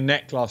Fontaine and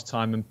Neck last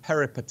time, and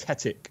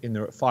Peripatetic in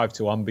there at 5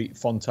 to 1 beat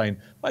Fontaine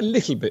by a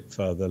little bit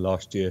further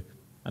last year,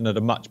 and at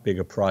a much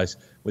bigger price.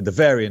 With the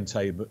variant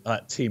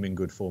team in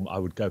good form, I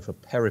would go for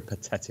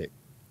Peripatetic.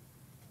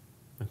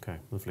 Okay,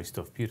 lovely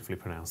stuff. Beautifully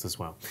pronounced as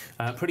well.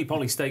 Pretty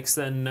Polly Stakes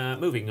then,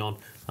 moving on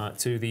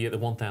to the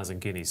 1,000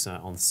 Guineas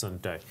on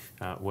Sunday,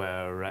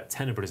 where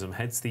Tenebrism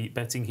heads the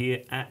betting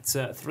here at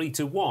 3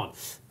 to 1.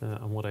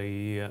 And what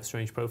a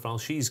strange profile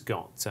she's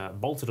got.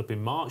 Bolted up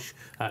in March,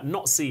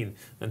 not seen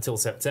until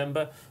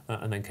September,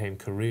 and then came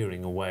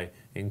careering away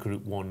in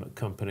Group 1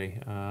 company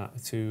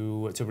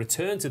to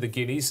return to the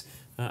Guineas,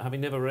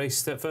 having never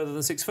raced further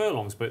than 6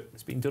 furlongs, but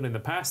it's been done in the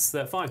past.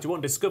 5 to 1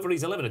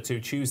 Discoveries, 11 to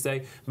 2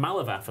 Tuesday.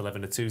 Malavath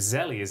 11 to 2.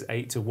 Zelly is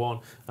 8 to 1.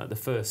 The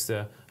first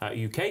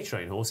UK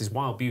train horse is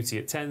Wild Beauty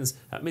at 10s.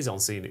 Mise en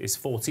Scene is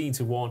 14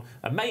 to 1.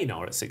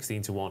 Maynard at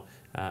 16 to 1.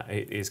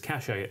 It is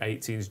Cachet at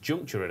 18s,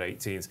 Juncture at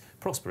 18s,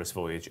 Prosperous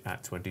Voyage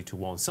at 20 to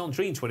 1.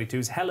 Sandrine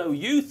 22s, Hello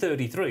You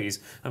 33s,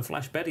 and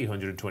Flash Betty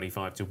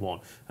 125 to 1.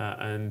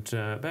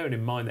 Bearing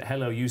in mind that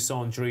Hello You,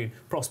 Sandrine,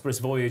 Prosperous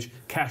Voyage,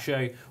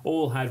 Cachet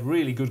all had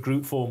really good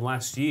group form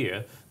last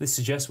year, this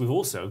suggests we've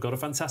also got a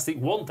fantastic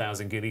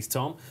 1,000 guineas,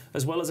 Tom,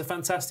 as well as a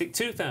fantastic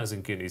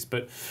 2,000 guineas.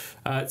 But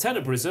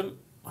Tenebrism,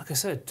 like I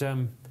said,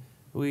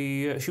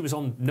 she was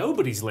on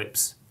nobody's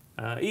lips,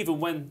 even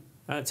when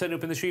turning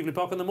up in the Shrewsbury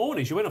Park in the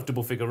morning. She went off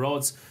double figure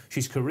odds.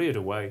 She's careered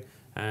away,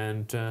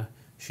 and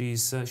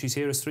she's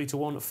here as 3 to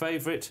 1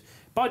 favourite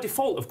by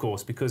default, of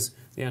course, because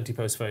the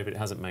anti-post favourite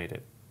hasn't made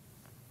it.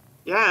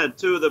 Yeah,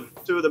 two of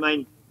the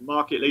main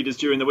market leaders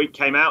during the week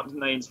came out,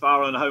 didn't they?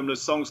 Inspire and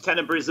Homeless Songs.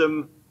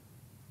 Tenebrism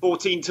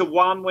 14 to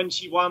 1 when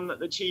she won at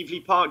the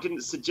Cheveley Park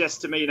didn't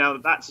suggest to me. Now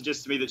that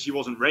suggests to me that she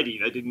wasn't ready.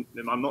 They didn't.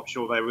 I'm not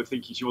sure they were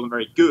thinking she wasn't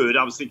very good.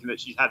 I was thinking that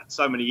she's had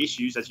so many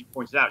issues, as you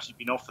pointed out. She'd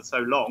been off for so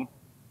long,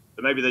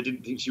 but maybe they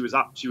didn't think she was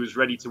up. She was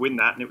ready to win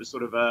that, and it was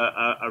sort of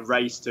a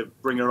race to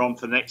bring her on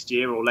for next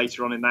year or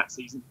later on in that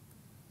season.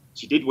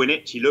 She did win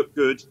it. She looked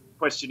good.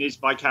 Question is,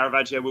 by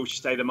Caravaggio, will she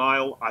stay the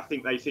mile? I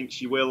think they think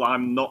she will.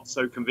 I'm not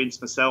so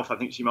convinced myself. I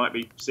think she might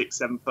be 6,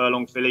 7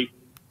 furlong filly.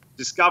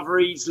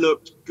 Discoveries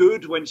looked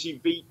good when she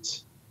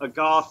beat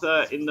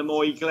Agatha in the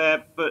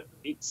Moyglare, but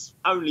it's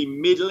only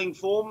middling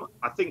form.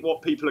 I think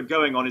what people are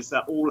going on is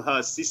that all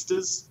her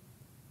sisters,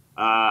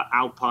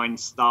 Alpine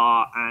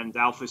Star and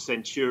Alpha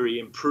Centauri,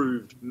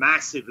 improved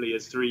massively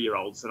as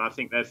 3-year-olds, and I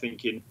think they're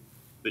thinking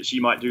that she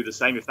might do the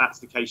same. If that's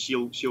the case,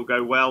 she'll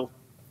go well.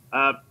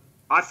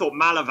 I thought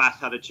Malavat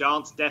had a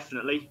chance,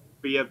 definitely.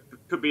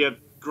 Could be a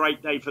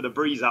great day for the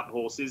Breeze Up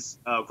horses.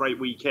 Great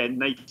weekend.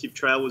 Native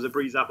Trail was a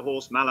Breeze Up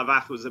horse.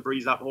 Malavat was a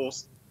Breeze Up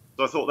horse.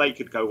 So I thought they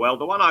could go well.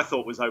 The one I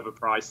thought was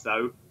overpriced,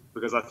 though,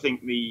 because I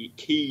think the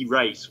key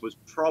race was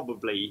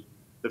probably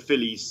the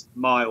Fillies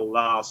Mile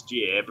last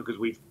year, because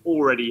we've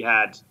already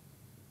had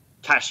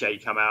Cachet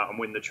come out and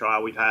win the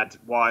trial. We've had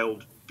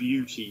Wild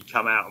Beauty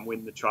come out and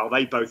win the trial.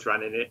 They both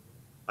ran in it.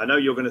 I know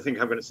you're going to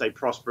think I'm going to say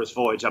Prosperous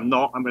Voyage. I'm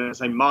not. I'm going to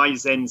say My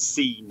Zen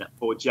Scene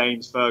for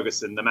James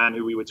Ferguson, the man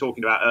who we were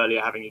talking about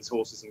earlier, having his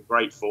horses in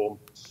great form.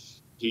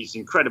 He's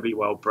incredibly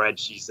well bred.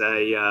 She's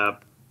by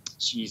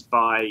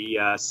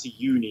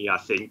Siuni, I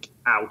think,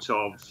 out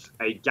of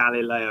a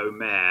Galileo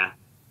mare,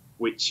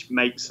 which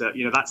makes her,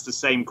 that's the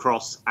same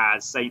cross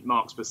as St.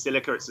 Mark's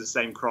Basilica. It's the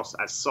same cross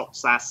as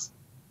Sotsas,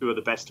 two of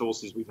the best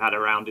horses we've had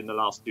around in the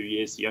last 2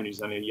 years.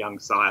 Sioni's only a young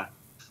sire.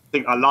 I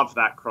think I love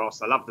that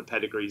cross. I love the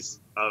pedigrees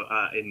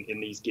in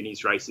these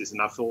Guineas races.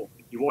 And I thought,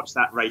 if you watch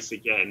that race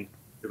again,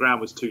 the ground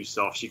was too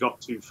soft. She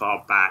got too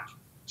far back.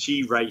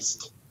 She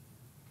raced,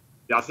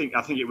 I think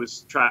it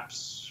was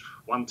traps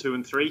 1, 2,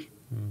 and 3,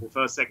 or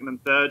first, second,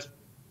 and third.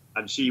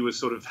 And she was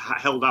sort of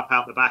held up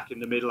out the back in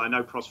the middle. I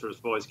know Prosperous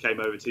Boys came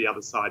over to the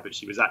other side, but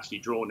she was actually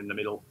drawn in the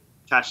middle.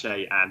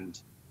 Cachet and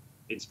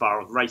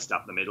Inspire raced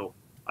up the middle.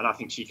 And I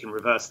think she can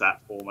reverse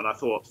that form. And I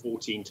thought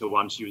 14 to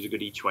 1, she was a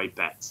good each way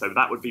bet. So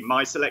that would be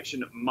my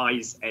selection,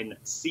 Mais en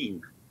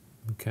Scene.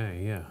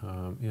 Okay,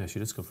 yeah, she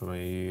does come from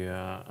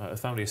a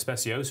family of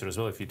Speciosa as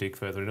well, if you dig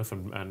further enough,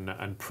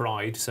 and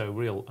Pride, so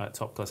real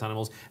top class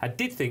animals. I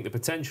did think that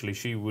potentially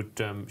she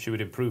would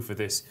improve for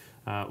this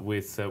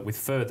with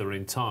further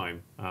in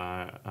time,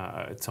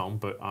 Tom.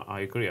 But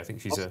I agree. I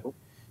think she's possible.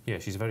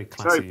 She's a very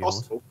classy. Very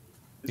possible.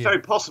 It's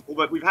very possible,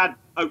 but we've had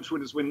Oaks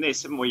winners win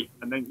this, haven't we?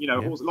 And then,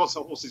 lots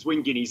of horses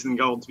win Guineas and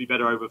go on to be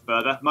better over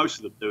further. Most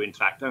of them do, in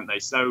fact, don't they?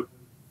 So,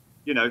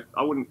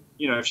 I wouldn't,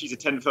 if she's a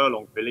 10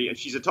 furlong filly, if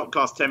she's a top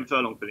class 10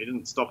 furlong filly, it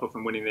doesn't stop her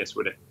from winning this,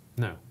 would it?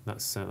 No,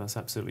 that's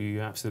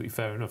absolutely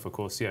fair enough. Of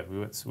course, yeah, we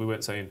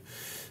weren't saying,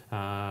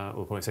 we're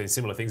probably saying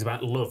similar things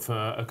about Love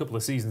a couple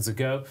of seasons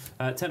ago.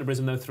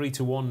 Tenebrism, though, 3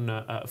 to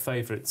 1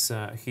 favourites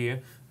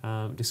here.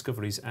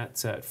 Discoveries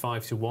at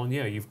 5 to 1.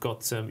 Yeah, you've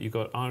got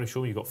Irish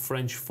form, you've got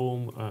French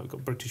form, you've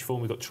got British form,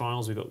 we've got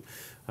trials, we've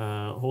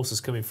got horses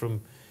coming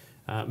from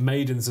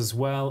maidens as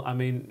well. I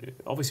mean,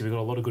 obviously we've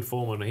got a lot of good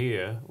form on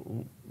here.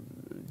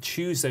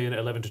 Tuesday at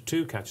 11 to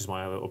 2 catches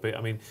my eye a little bit.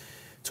 I mean,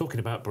 talking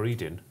about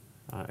breeding,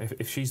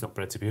 if she's not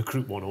bred to be a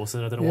Group 1 horse,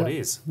 then I don't know what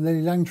is.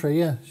 Lily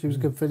Langtry, she was a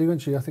good filly,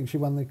 wasn't she? I think she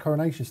won the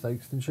Coronation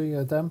Stakes, didn't she,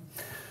 Dan?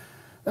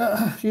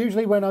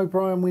 Usually when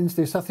O'Brien wins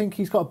this, I think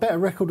he's got a better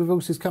record with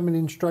horses coming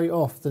in straight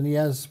off than he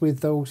has with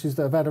the horses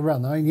that have had a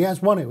run. I mean, he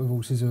has won it with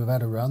horses who have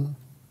had a run,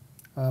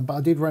 but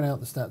I did run out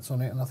the stats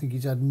on it, and I think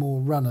he's had more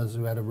runners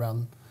who had a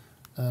run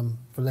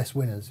for less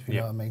winners, if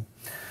you know what I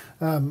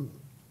mean.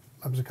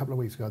 That was a couple of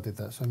weeks ago I did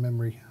that, so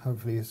memory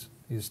hopefully is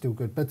still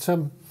good. But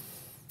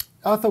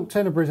I thought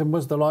Tenebrism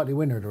was the likely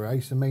winner of the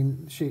race. I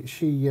mean, she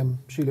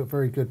looked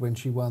very good when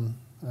she won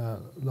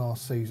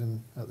last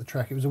season at the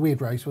track. It was a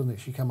weird race, wasn't it?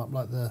 She came up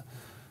like the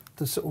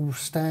sort of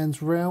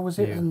stands rail, was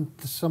it? Yeah. And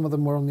some of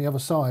them were on the other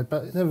side,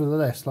 but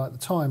nevertheless, like the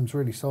time's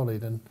really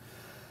solid, and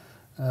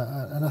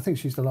I think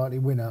she's the likely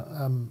winner.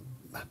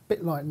 A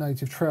bit like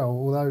Native Trail,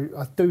 although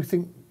I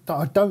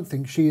don't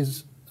think she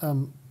is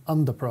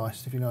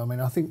underpriced, if you know what I mean.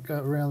 I think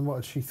around, what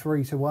is she,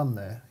 3 to 1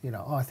 there?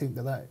 I think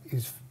that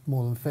is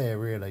more than fair,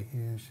 really.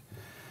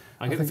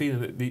 I get the feeling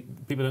that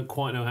people don't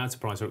quite know how to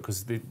price her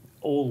because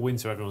all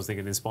winter everyone's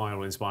thinking in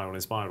spiral,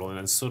 and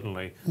then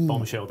suddenly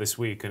bombshell this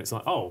week, and it's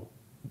like, oh,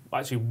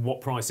 actually,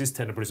 what price is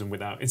Tenebrism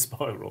without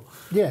Inspiral?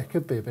 Yeah, it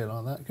could be a bit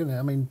like that, couldn't it?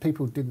 I mean,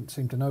 people didn't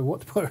seem to know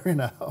what to put her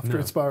in at after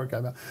Inspiral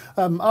came out.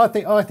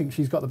 I think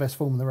she's got the best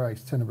form in the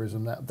race,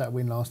 Tenebrism, that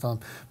win last time.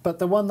 But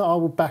the one that I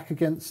will back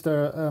against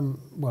her,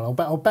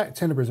 I'll back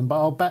Tenebrism, but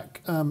I'll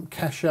back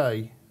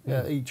Cachet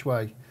each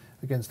way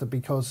against her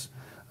because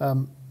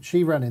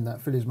she ran in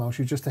that Fillies Mile.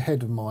 She was just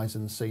ahead of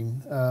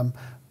Meisenstein.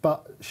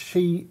 But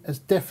she has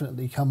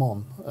definitely come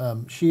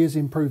on. She has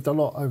improved a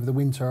lot over the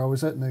winter. I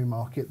was at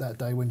Newmarket that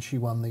day when she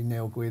won the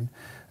Nell Gwyn,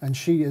 and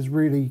she has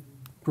really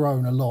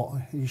grown a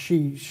lot.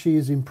 She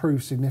has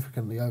improved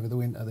significantly over the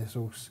winter, this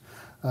horse,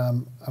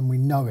 and we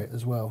know it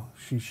as well.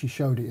 She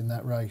showed it in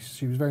that race.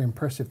 She was very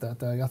impressive that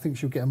day. I think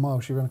she'll get a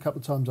mile. She ran a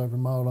couple of times over a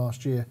mile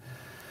last year.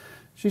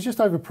 She's just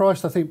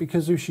overpriced, I think,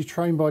 because she's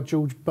trained by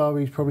George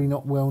Bowie. He's probably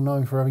not well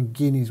known for having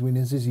Guineas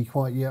winners, is he?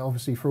 Quite yet.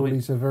 Obviously, for all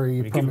he's a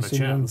very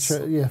promising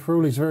for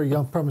all he's a very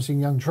promising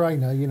young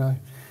trainer.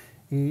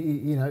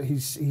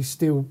 He's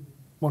still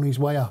on his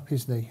way up,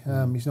 isn't he?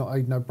 He's not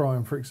Aidan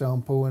O'Brien, for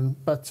example.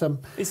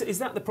 Is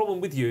that the problem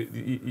with you?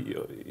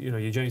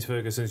 Your James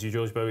Ferguson's, your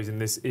George Bowie's in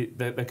this.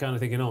 They're kind of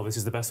thinking, oh, this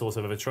is the best horse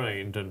I've ever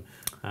trained, and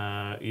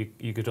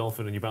your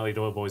Godolphin and your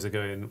Ballydoyle boys are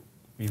going,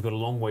 you've got a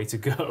long way to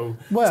go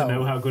to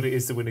know how good it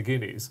is to win a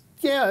Guineas.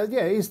 Yeah, it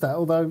is that.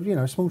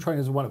 Although, small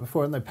trainers have won it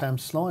before, haven't they? Pam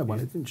Sly won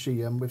it, didn't she,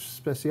 with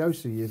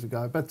Speciosa years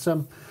ago? But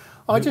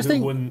I just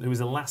think... Who was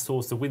the last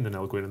horse to win the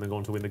Nell Gwyn and then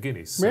gone to win the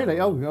Guineas. So. Really?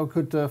 I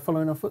could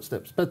follow in our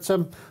footsteps. But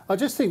I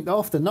just think that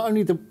often, not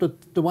only the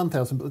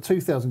 1,000, but the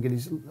 2,000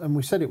 Guineas, and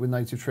we said it with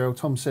Native Trail,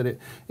 Tom said it,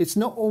 it's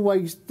not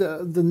always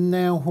the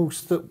now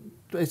horse that...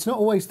 It's not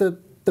always the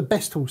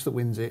best horse that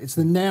wins it. It's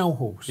the now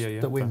horse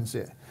that wins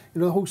it.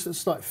 The horse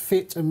that's like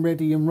fit and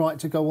ready and right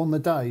to go on the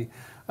day.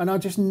 And I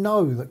just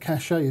know that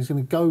Cachet is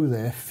going to go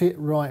there, fit,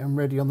 right and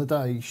ready on the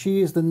day.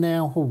 She is the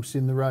now horse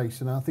in the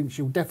race, and I think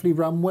she'll definitely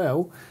run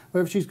well.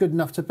 Whether she's good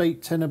enough to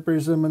beat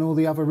Tenebrism and all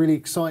the other really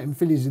exciting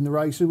fillies in the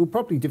race, who will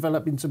probably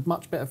develop into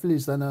much better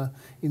fillies than her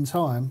in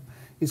time,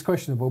 is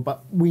questionable.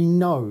 But we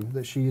know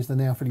that she is the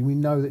now filly. We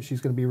know that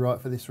she's going to be right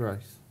for this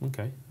race.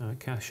 Okay,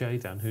 Cachet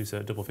then, who's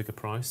a double-figure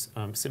price.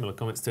 Similar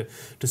comments to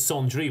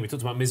Sondrine. We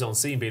talked about Mise en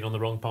Scene being on the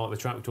wrong part of the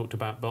track. We talked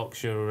about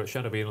Berkshire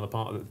Shadow being on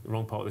the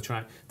wrong part of the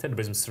track.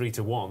 Tenebrism's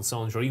 3-1.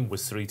 Sondrine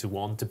was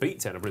 3-1 to beat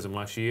Tenebrism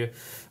last year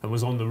and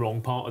was on the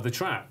wrong part of the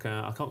track.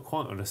 I can't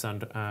quite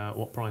understand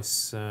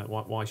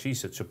why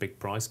she's such a big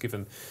price,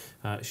 given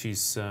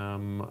she's,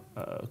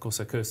 of course,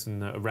 a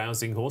Kirsten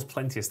rousing horse.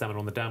 Plenty of stamina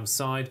on the dam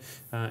side.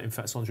 In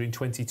fact, Sondrine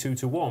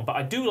 22-1. But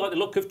I do like the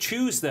look of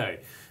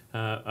Tuesday.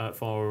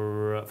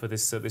 For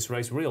this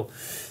race, real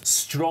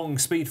strong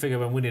speed figure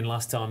when winning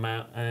last time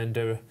out,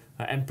 and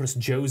Empress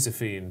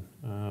Josephine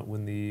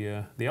won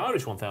the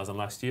Irish 1000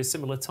 last year,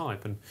 similar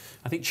type, and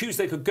I think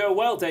Tuesday could go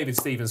well, David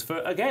Stevens, for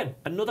again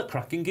another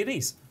cracking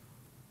Guineas.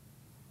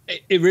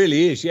 It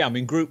really is, yeah. I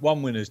mean, Group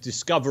 1 winners: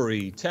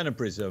 Discovery,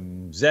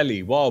 Tenebrism,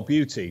 Zelly, Wild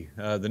Beauty,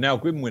 the now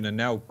Gwyn winner,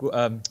 now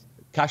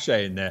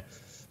Cachet in there.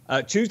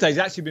 Tuesday's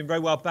actually been very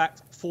well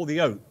backed for the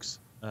Oaks.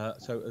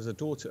 So as a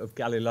daughter of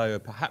Galileo,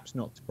 perhaps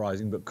not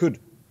surprising, but could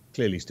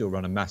clearly still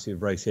run a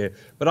massive race here.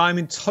 But I'm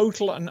in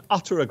total and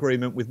utter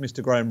agreement with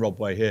Mr. Graeme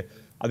Rodway here.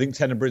 I think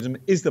Tenebrism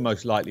is the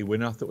most likely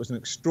winner. I thought it was an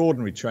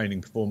extraordinary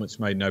training performance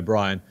from Aidan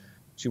O'Brien.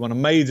 She won a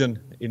maiden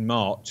in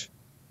March,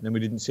 and then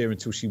we didn't see her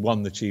until she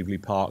won the Cheveley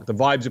Park. The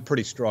vibes are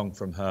pretty strong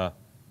from her,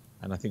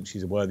 and I think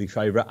she's a worthy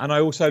favourite. And I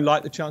also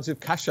like the chance of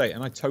Cachet,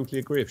 and I totally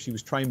agree. If she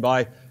was trained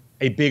by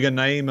a bigger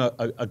name,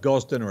 a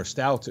Gosden or a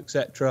Stout,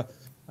 etc.,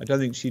 I don't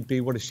think she'd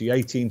be,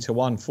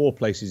 18-1, 4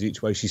 places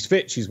each way. She's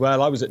fit, she's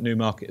well. I was at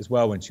Newmarket as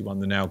well when she won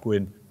the Now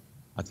Gwyn.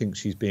 I think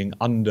she's being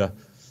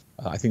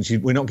I think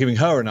we're not giving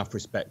her enough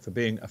respect for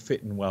being a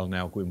fit and well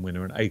Now Gwyn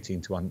winner, and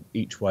 18-1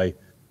 each way.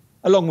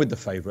 Along with the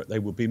favourite, they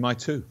would be my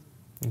 2.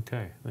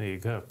 Okay, there you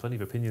go. Plenty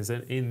of opinions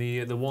then in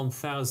the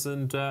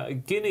 1,000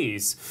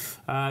 Guineas.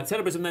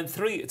 Tenebrism then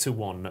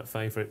 3-1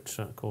 favourite.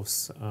 Of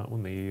course,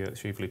 won the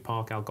Cheveley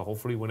Park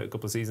alcohol-free, won it a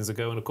couple of seasons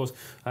ago, and of course,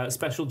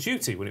 Special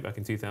Duty, won it back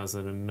in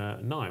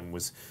 2009,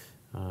 was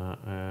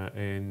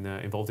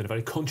involved in a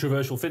very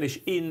controversial finish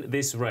in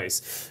this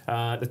race.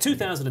 The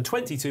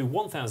 2022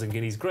 1,000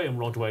 Guineas, Graeme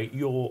Rodway,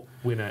 your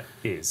winner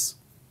is.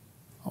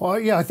 Well,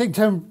 yeah, I think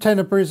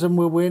Tenebrism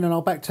will win, and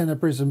I'll back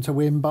Tenebrism to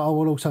win, but I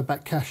will also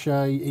back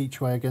Cachet each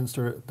way against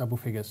her at double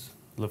figures.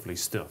 Lovely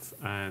stuff.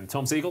 And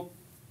Tom Segal?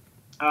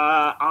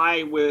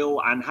 I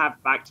will and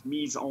have backed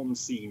Mise en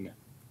Scene.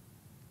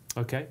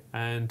 Okay.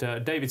 And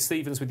David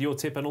Stevens with your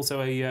tip, and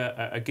also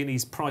a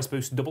Guineas price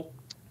boost double?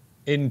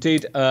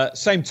 Indeed.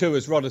 Same 2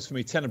 as Rodders for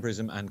me,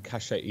 Tenebrism and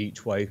Cachet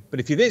each way. But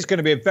if you think it's going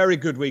to be a very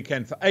good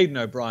weekend for Aidan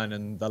O'Brien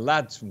and the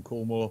lads from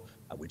Cornwall,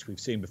 which we've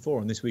seen before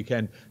on this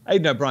weekend,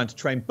 Aidan O'Brien to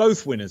train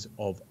both winners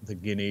of the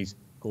Guineas.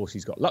 Of course,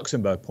 he's got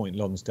Luxembourg Point,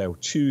 Lonsdale,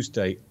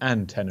 Tuesday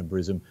and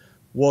Tenebrism.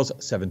 Was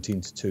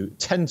 17-2,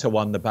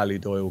 10-1 the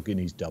Ballydoyle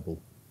Guineas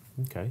double.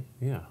 Okay,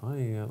 yeah, I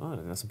don't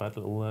think that's a bad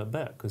little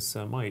bet, because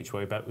my each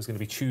way bet was going to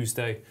be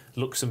Tuesday,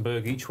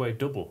 Luxembourg each way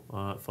double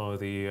for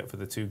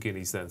the two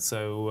guineas then.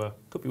 So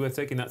could be worth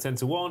taking that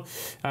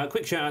 10-1.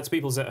 Quick shout out to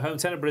people's at home.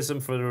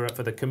 Tenebrism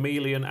for the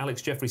chameleon.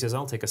 Alex Jeffrey says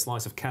I'll take a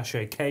slice of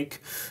cachet cake.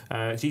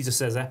 Jesus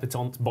says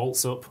Epitante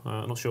bolts up.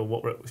 I'm not sure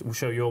what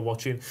show you're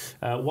watching.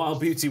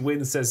 Wild Beauty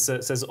Wins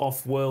says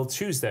off world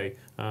Tuesday.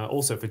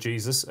 Also for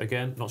Jesus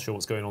again. Not sure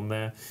what's going on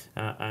there.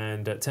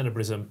 And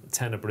Tenebrism,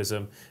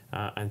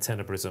 and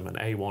Tenebrism. And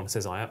A1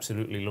 says, I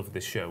absolutely love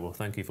this show. Well,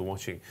 thank you for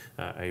watching,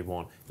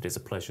 A1. It is a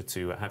pleasure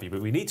to have you.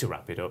 But we need to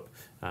wrap it up.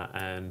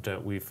 And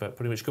we've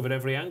pretty much covered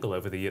every angle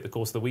over the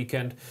course of the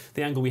weekend.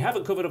 The angle we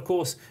haven't covered, of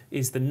course,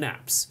 is the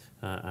naps.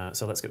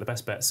 So let's get the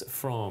best bets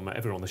from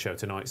everyone on the show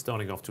tonight.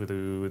 Starting off to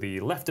the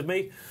left of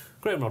me,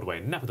 Graeme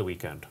Rodway, nap of the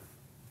weekend.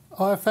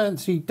 I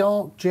fancy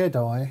Dark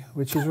Jedi,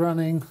 which is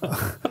running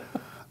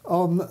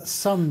on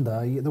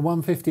Sunday, the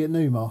 150 at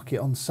Newmarket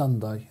on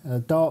Sunday.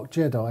 Dark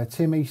Jedi,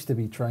 Tim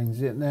Easterby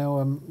trains it.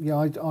 Now,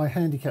 yeah, I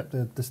handicapped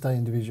the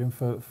staying division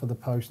for the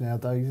post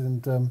nowadays,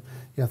 and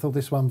yeah, I thought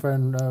this one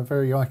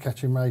very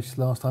eye-catching race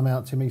last time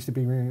out. Tim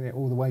Easterby bringing it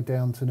all the way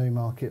down to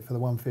Newmarket for the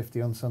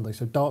 150 on Sunday.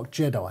 So Dark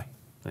Jedi.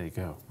 There you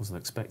go. Wasn't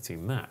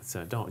expecting that.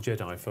 Dark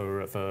Jedi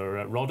for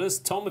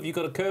Rodders. Tom, have you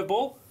got a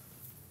curveball?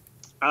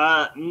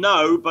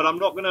 No, but I'm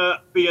not going to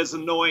be as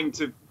annoying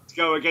to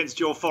go against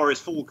your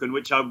Forest Falcon,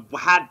 which I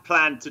had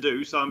planned to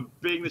do. So I'm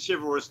being the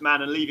chivalrous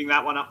man and leaving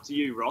that one up to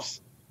you, Ross.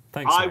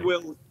 Thanks. I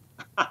will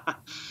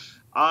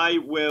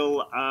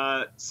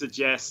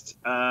suggest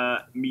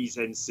Mise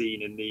en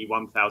Scene in the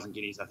 1,000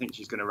 guineas. I think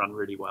she's going to run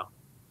really well.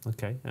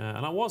 Okay,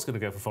 and I was going to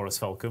go for Forest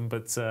Falcon,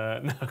 but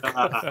no.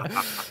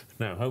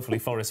 No, hopefully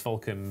Forest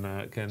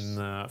Falcon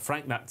can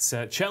frank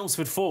that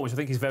Chelmsford form, which I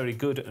think is very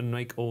good, and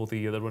make all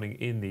the running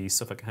in the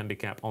Suffolk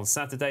Handicap on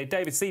Saturday.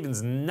 David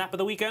Stevens, nap of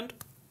the weekend?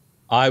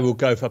 I will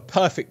go for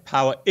Perfect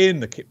Power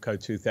in the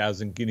Kipco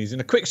 2000 Guineas. And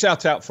a quick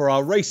shout out for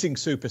our Racing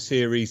Super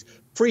Series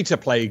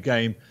free-to-play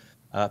game.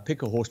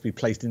 Pick a horse be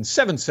placed in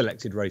 7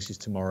 selected races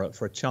tomorrow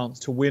for a chance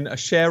to win a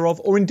share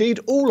of, or indeed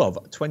all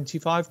of,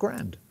 25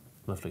 grand.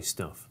 Lovely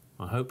stuff.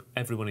 I hope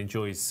everyone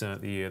enjoys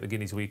the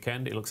Guineas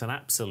weekend. It looks an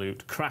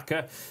absolute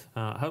cracker.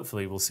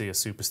 Hopefully we'll see a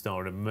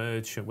superstar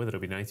emerge, whether it'll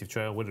be Native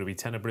Trail, whether it'll be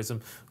Tenebrism,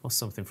 or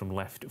something from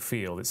left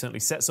field. It certainly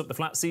sets up the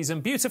flat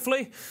season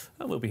beautifully,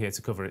 and we'll be here to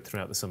cover it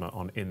throughout the summer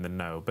on In the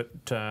Know. But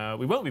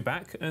we won't be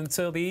back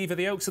until the eve of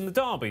the Oaks and the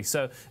Derby,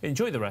 so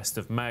enjoy the rest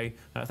of May.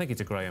 Thank you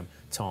to Graeme,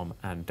 Tom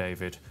and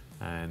David,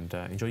 and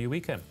enjoy your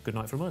weekend. Good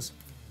night from us.